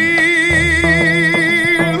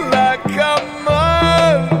feel like a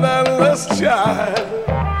motherless child.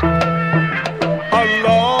 A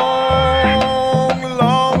long,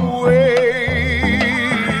 long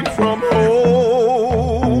way from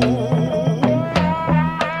home.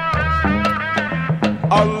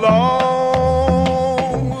 A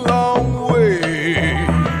long, long way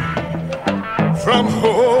from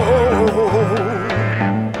home.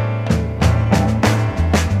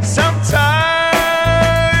 Sometimes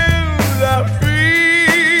I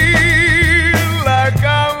feel like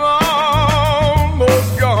I'm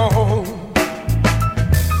almost gone.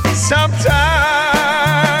 Sometimes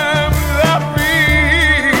I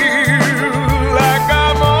feel like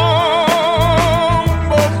I'm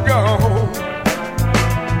almost gone.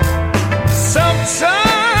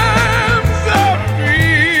 Sometimes I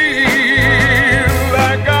feel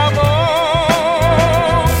like I'm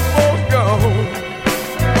almost gone.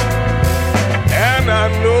 And I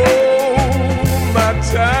know my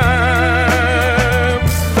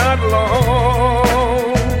time's not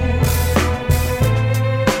long.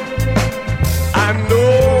 I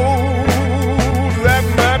know that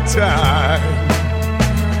my time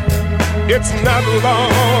it's not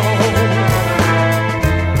long.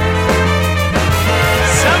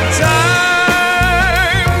 Sometimes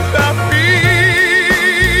I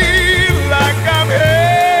feel like I'm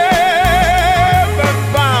heaven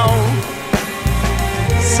bound.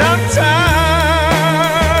 Sometimes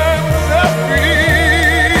I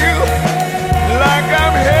feel like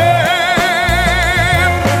I'm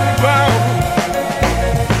heaven bound.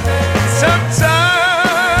 Sometimes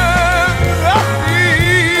I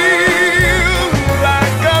feel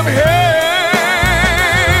like I'm heaven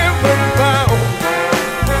bound,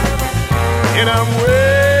 and I'm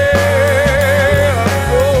where I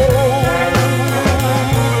go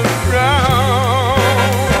around.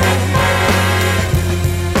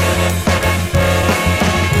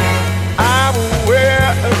 I'm where I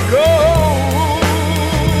go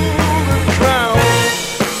around.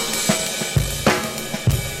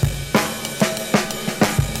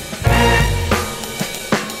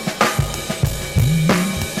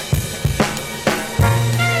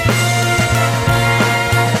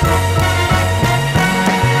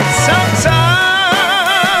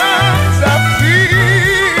 Sometimes I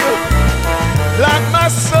feel like my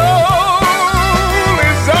soul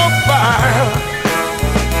is on fire.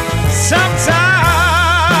 Sometimes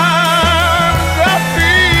I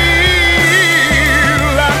feel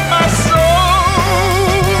like my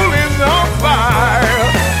soul is on fire.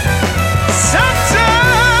 Sometimes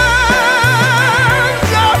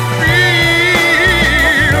I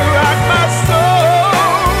feel like my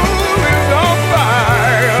soul is on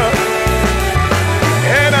fire,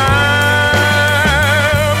 and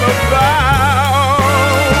I'm about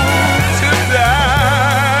to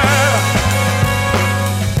die,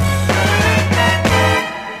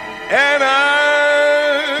 and I'm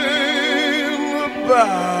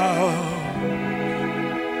about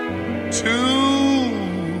to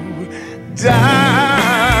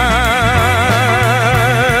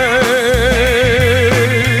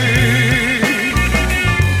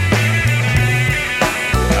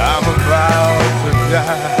I'm about to die. I'm about to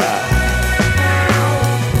die.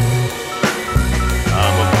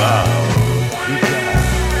 I'm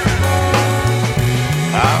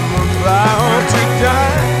about to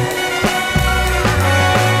die.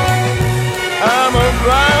 I'm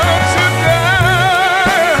about to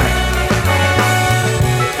die.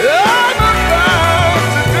 I'm about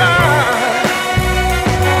to die.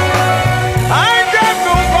 I ain't got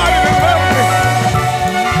nobody to love me.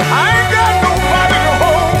 I ain't got nobody to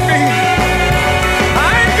hold me. I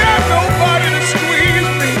ain't got nobody to squeeze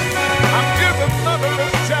me. I'm just a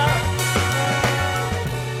motherless child.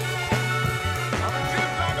 I'm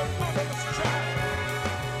just like a motherless child.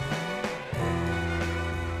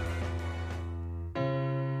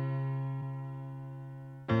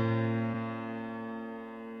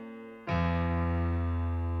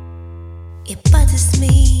 It bothers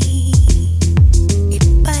me, it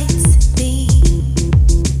bites me,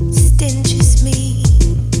 stinges me,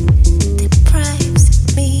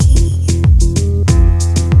 deprives me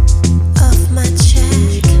of my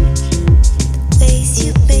check. The ways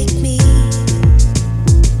you make me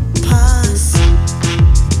pass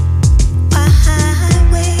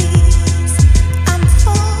highways, I'm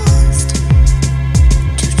forced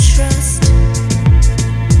to trust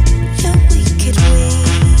your wicked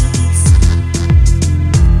ways.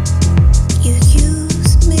 You use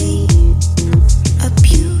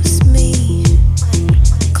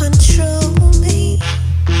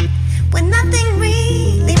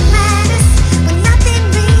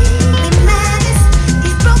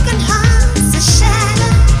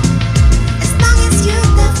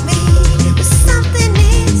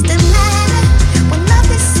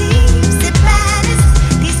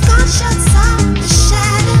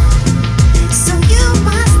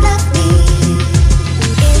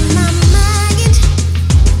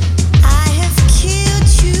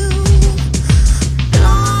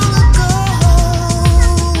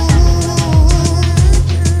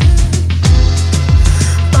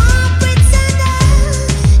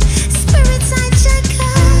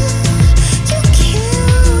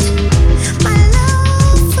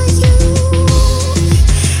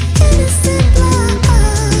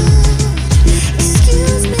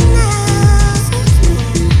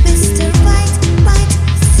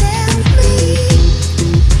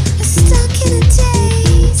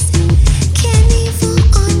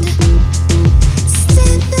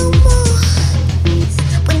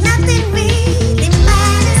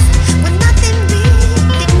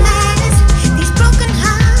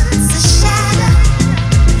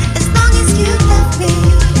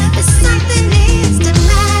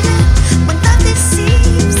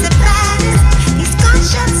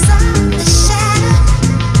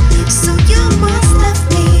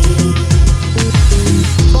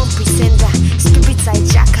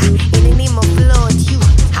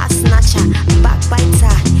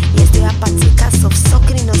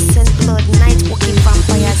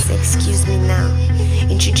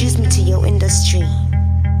your industry.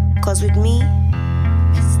 Cause with me,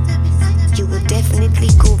 you will definitely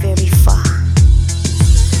go very far.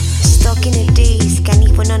 Stuck in the days, can't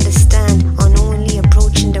even understand. Unknowingly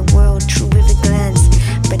approaching the world through vivid glance.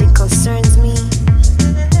 But it concerns me,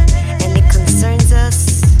 and it concerns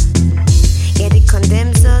us, yet it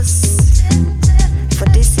condemns us. For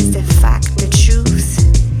this is the fact, the truth.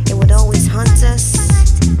 It would always haunt us.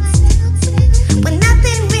 When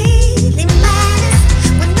nothing really matters,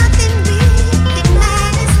 when nothing really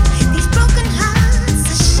matters, these broken hearts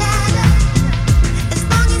are shattered. As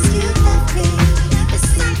long as you love me, there's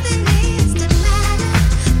something needs to matter.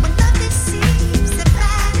 When love seems to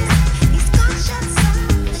matter, these gunshots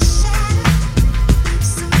are shattered.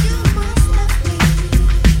 So you must love me.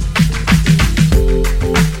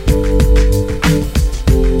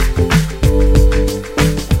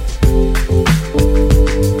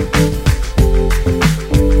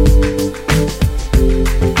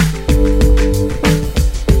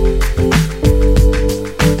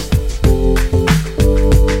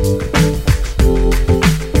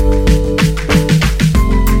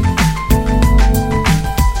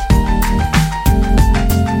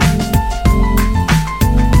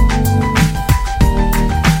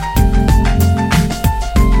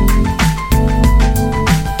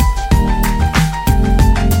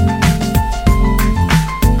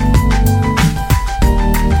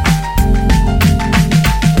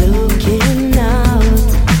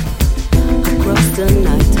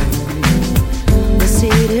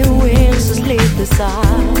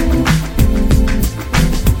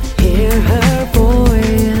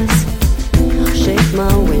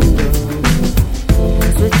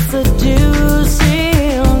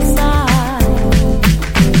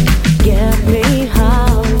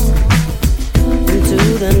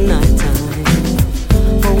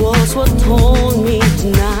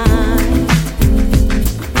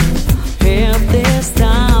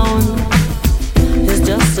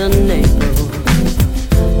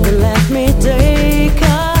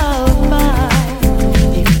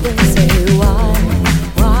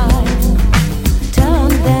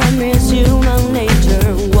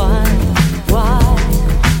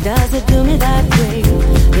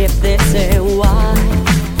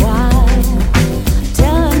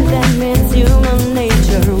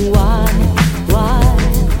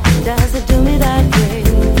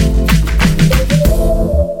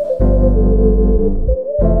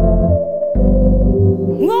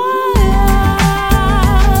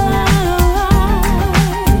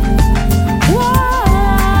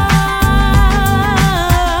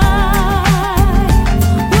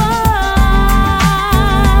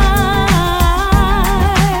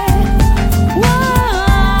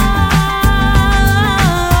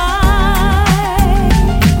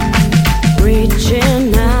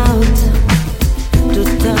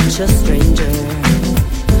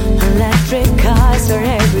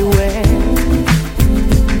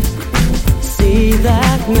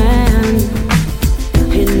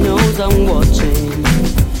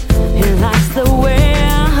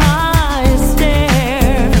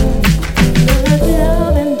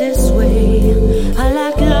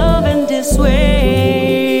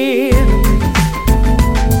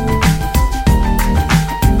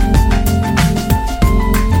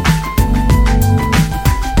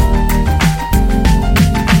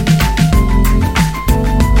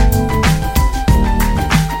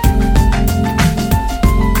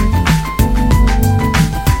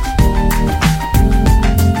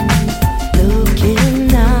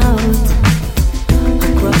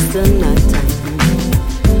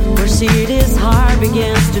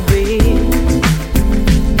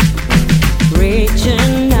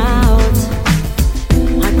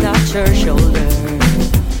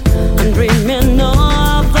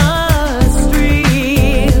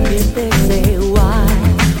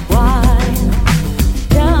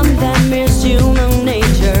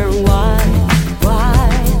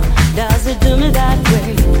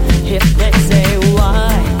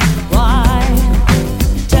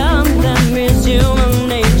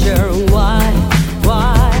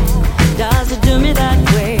 Why?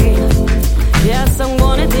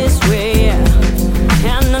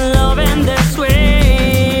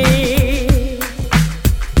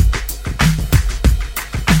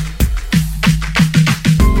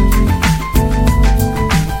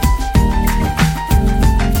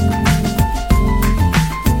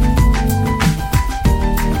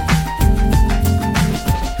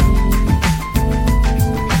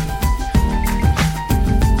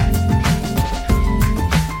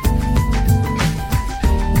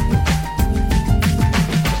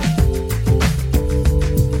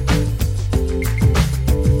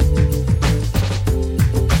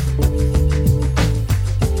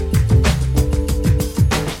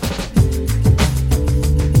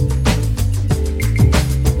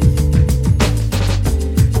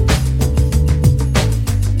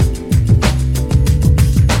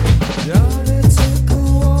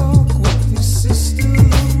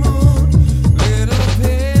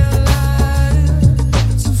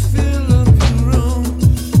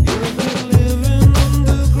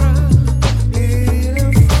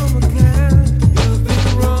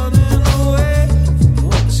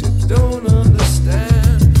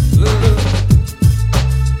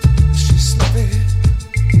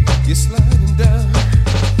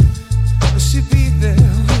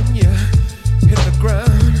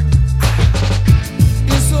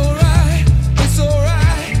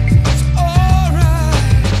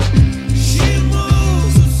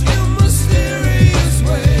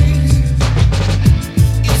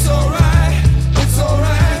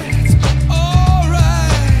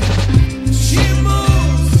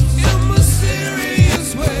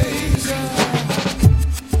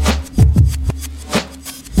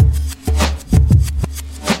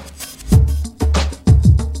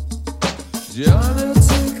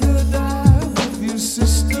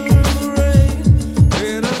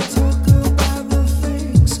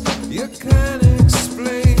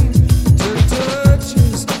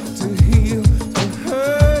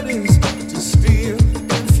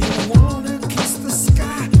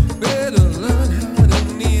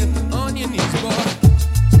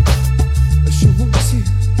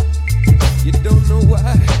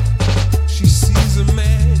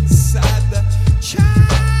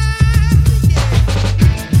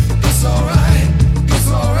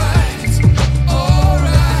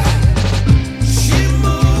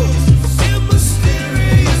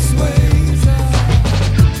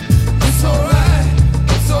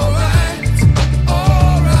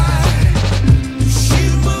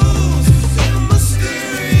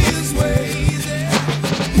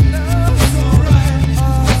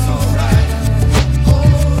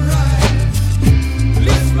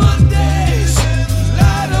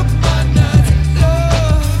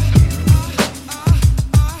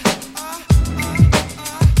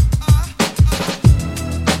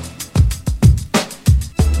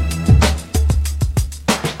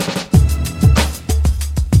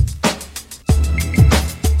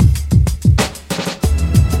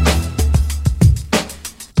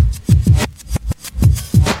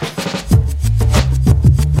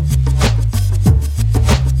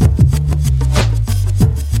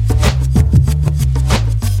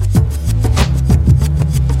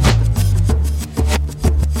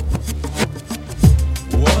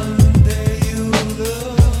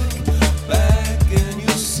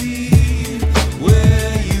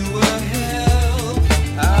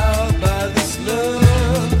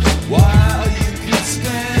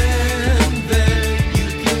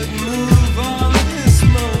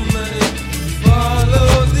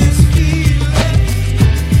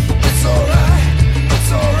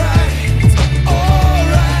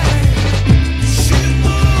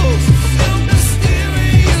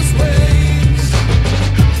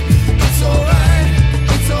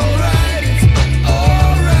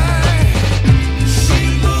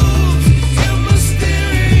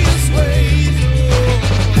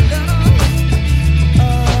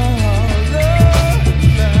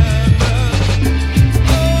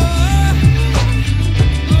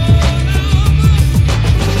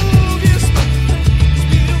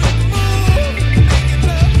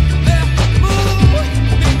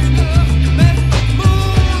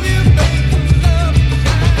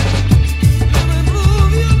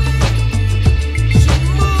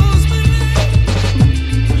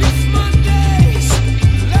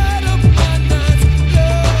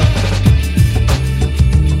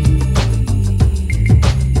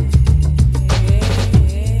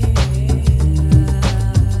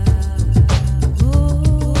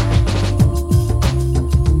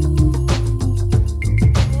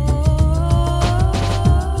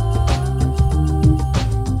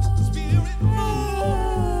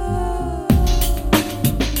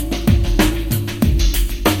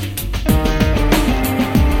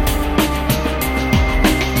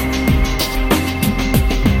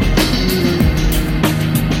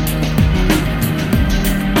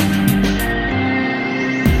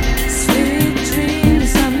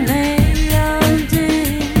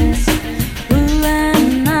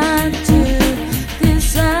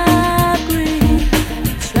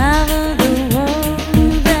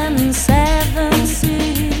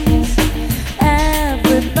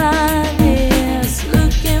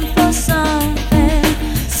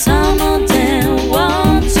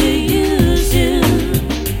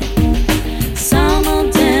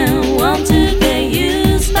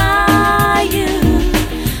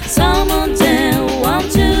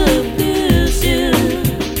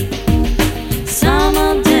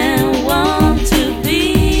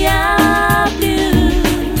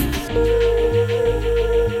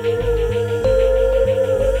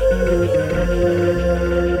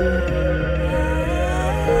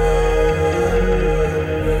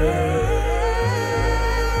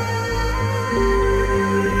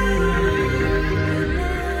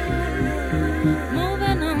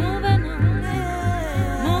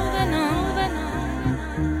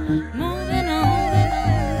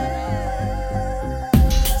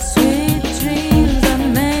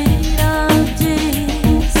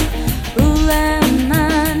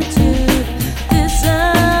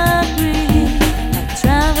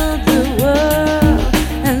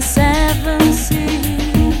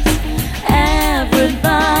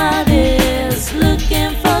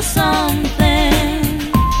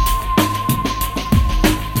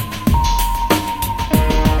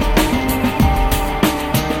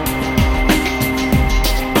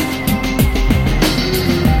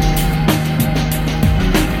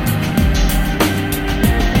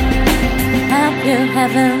 your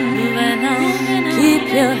heaven, moving on.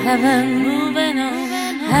 Keep your heaven, moving on.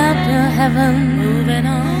 Help your heaven, moving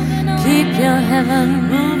on. Keep your heaven,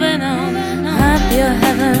 moving on. Help your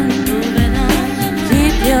heaven, moving on.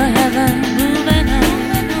 Keep your heaven, moving on.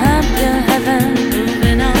 Help your heaven,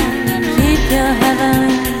 moving on. Keep your heaven.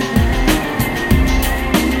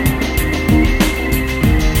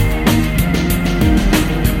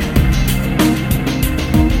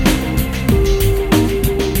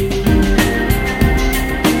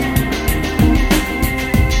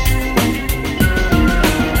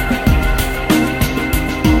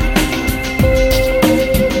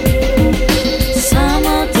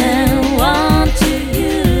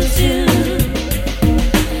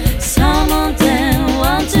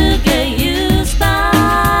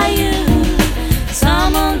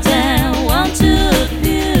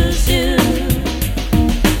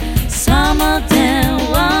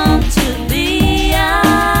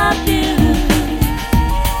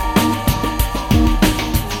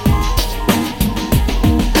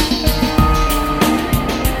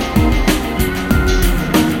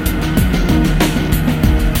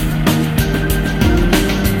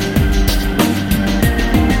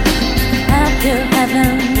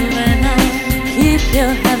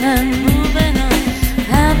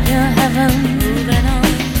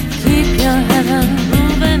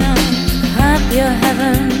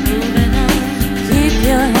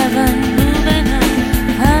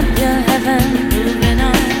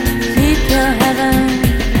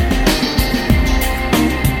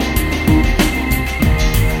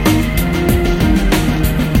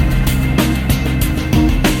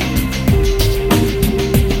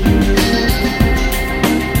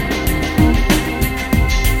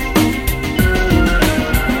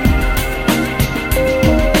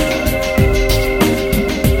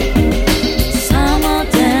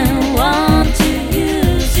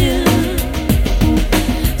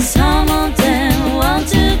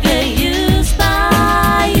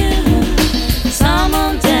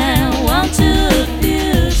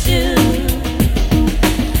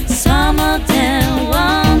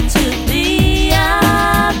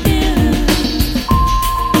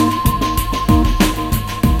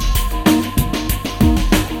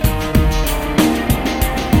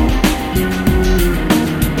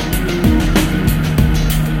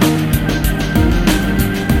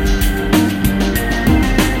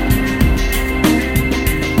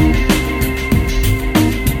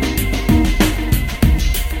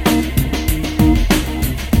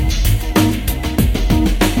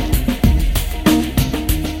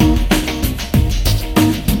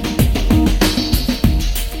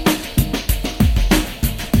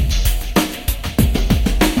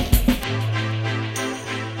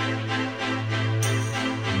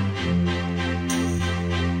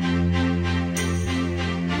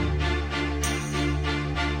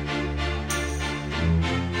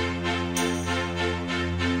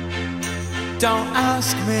 Don't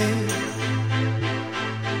ask me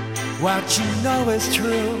what you know is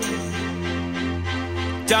true.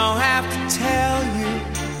 Don't have to tell you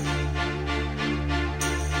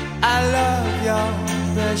I love your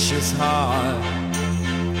precious heart.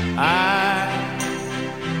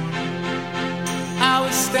 I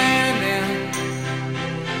was standing,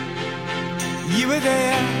 you were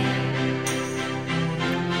there.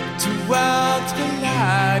 Two worlds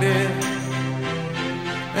collided,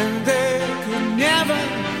 and they could never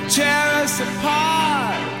tear us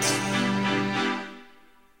apart.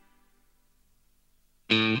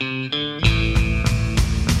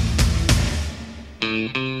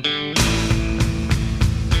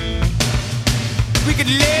 We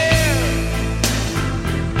could live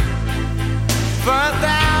for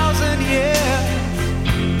 1,000 years,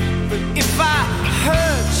 but if I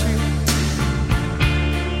hurt you,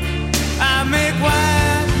 I make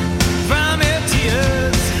wine from your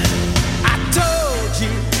tears.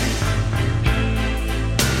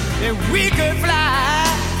 And we could fly,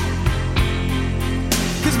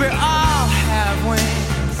 'cause we all have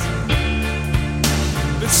wings.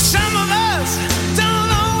 But some of us don't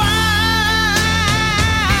know why.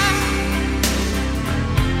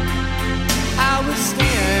 I was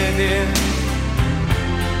standing,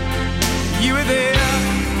 you were there.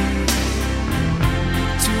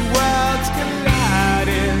 Two worlds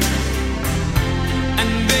collided,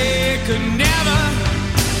 and they could never,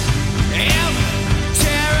 ever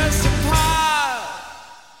tear us apart.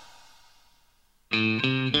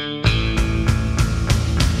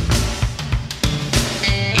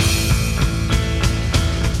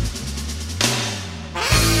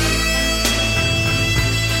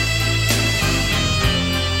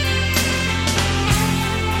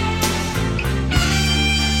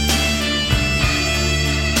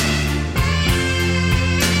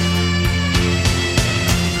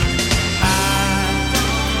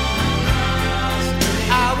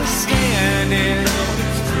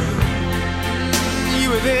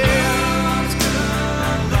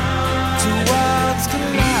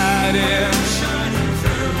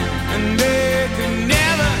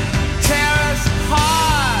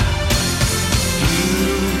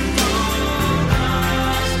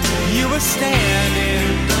 understand.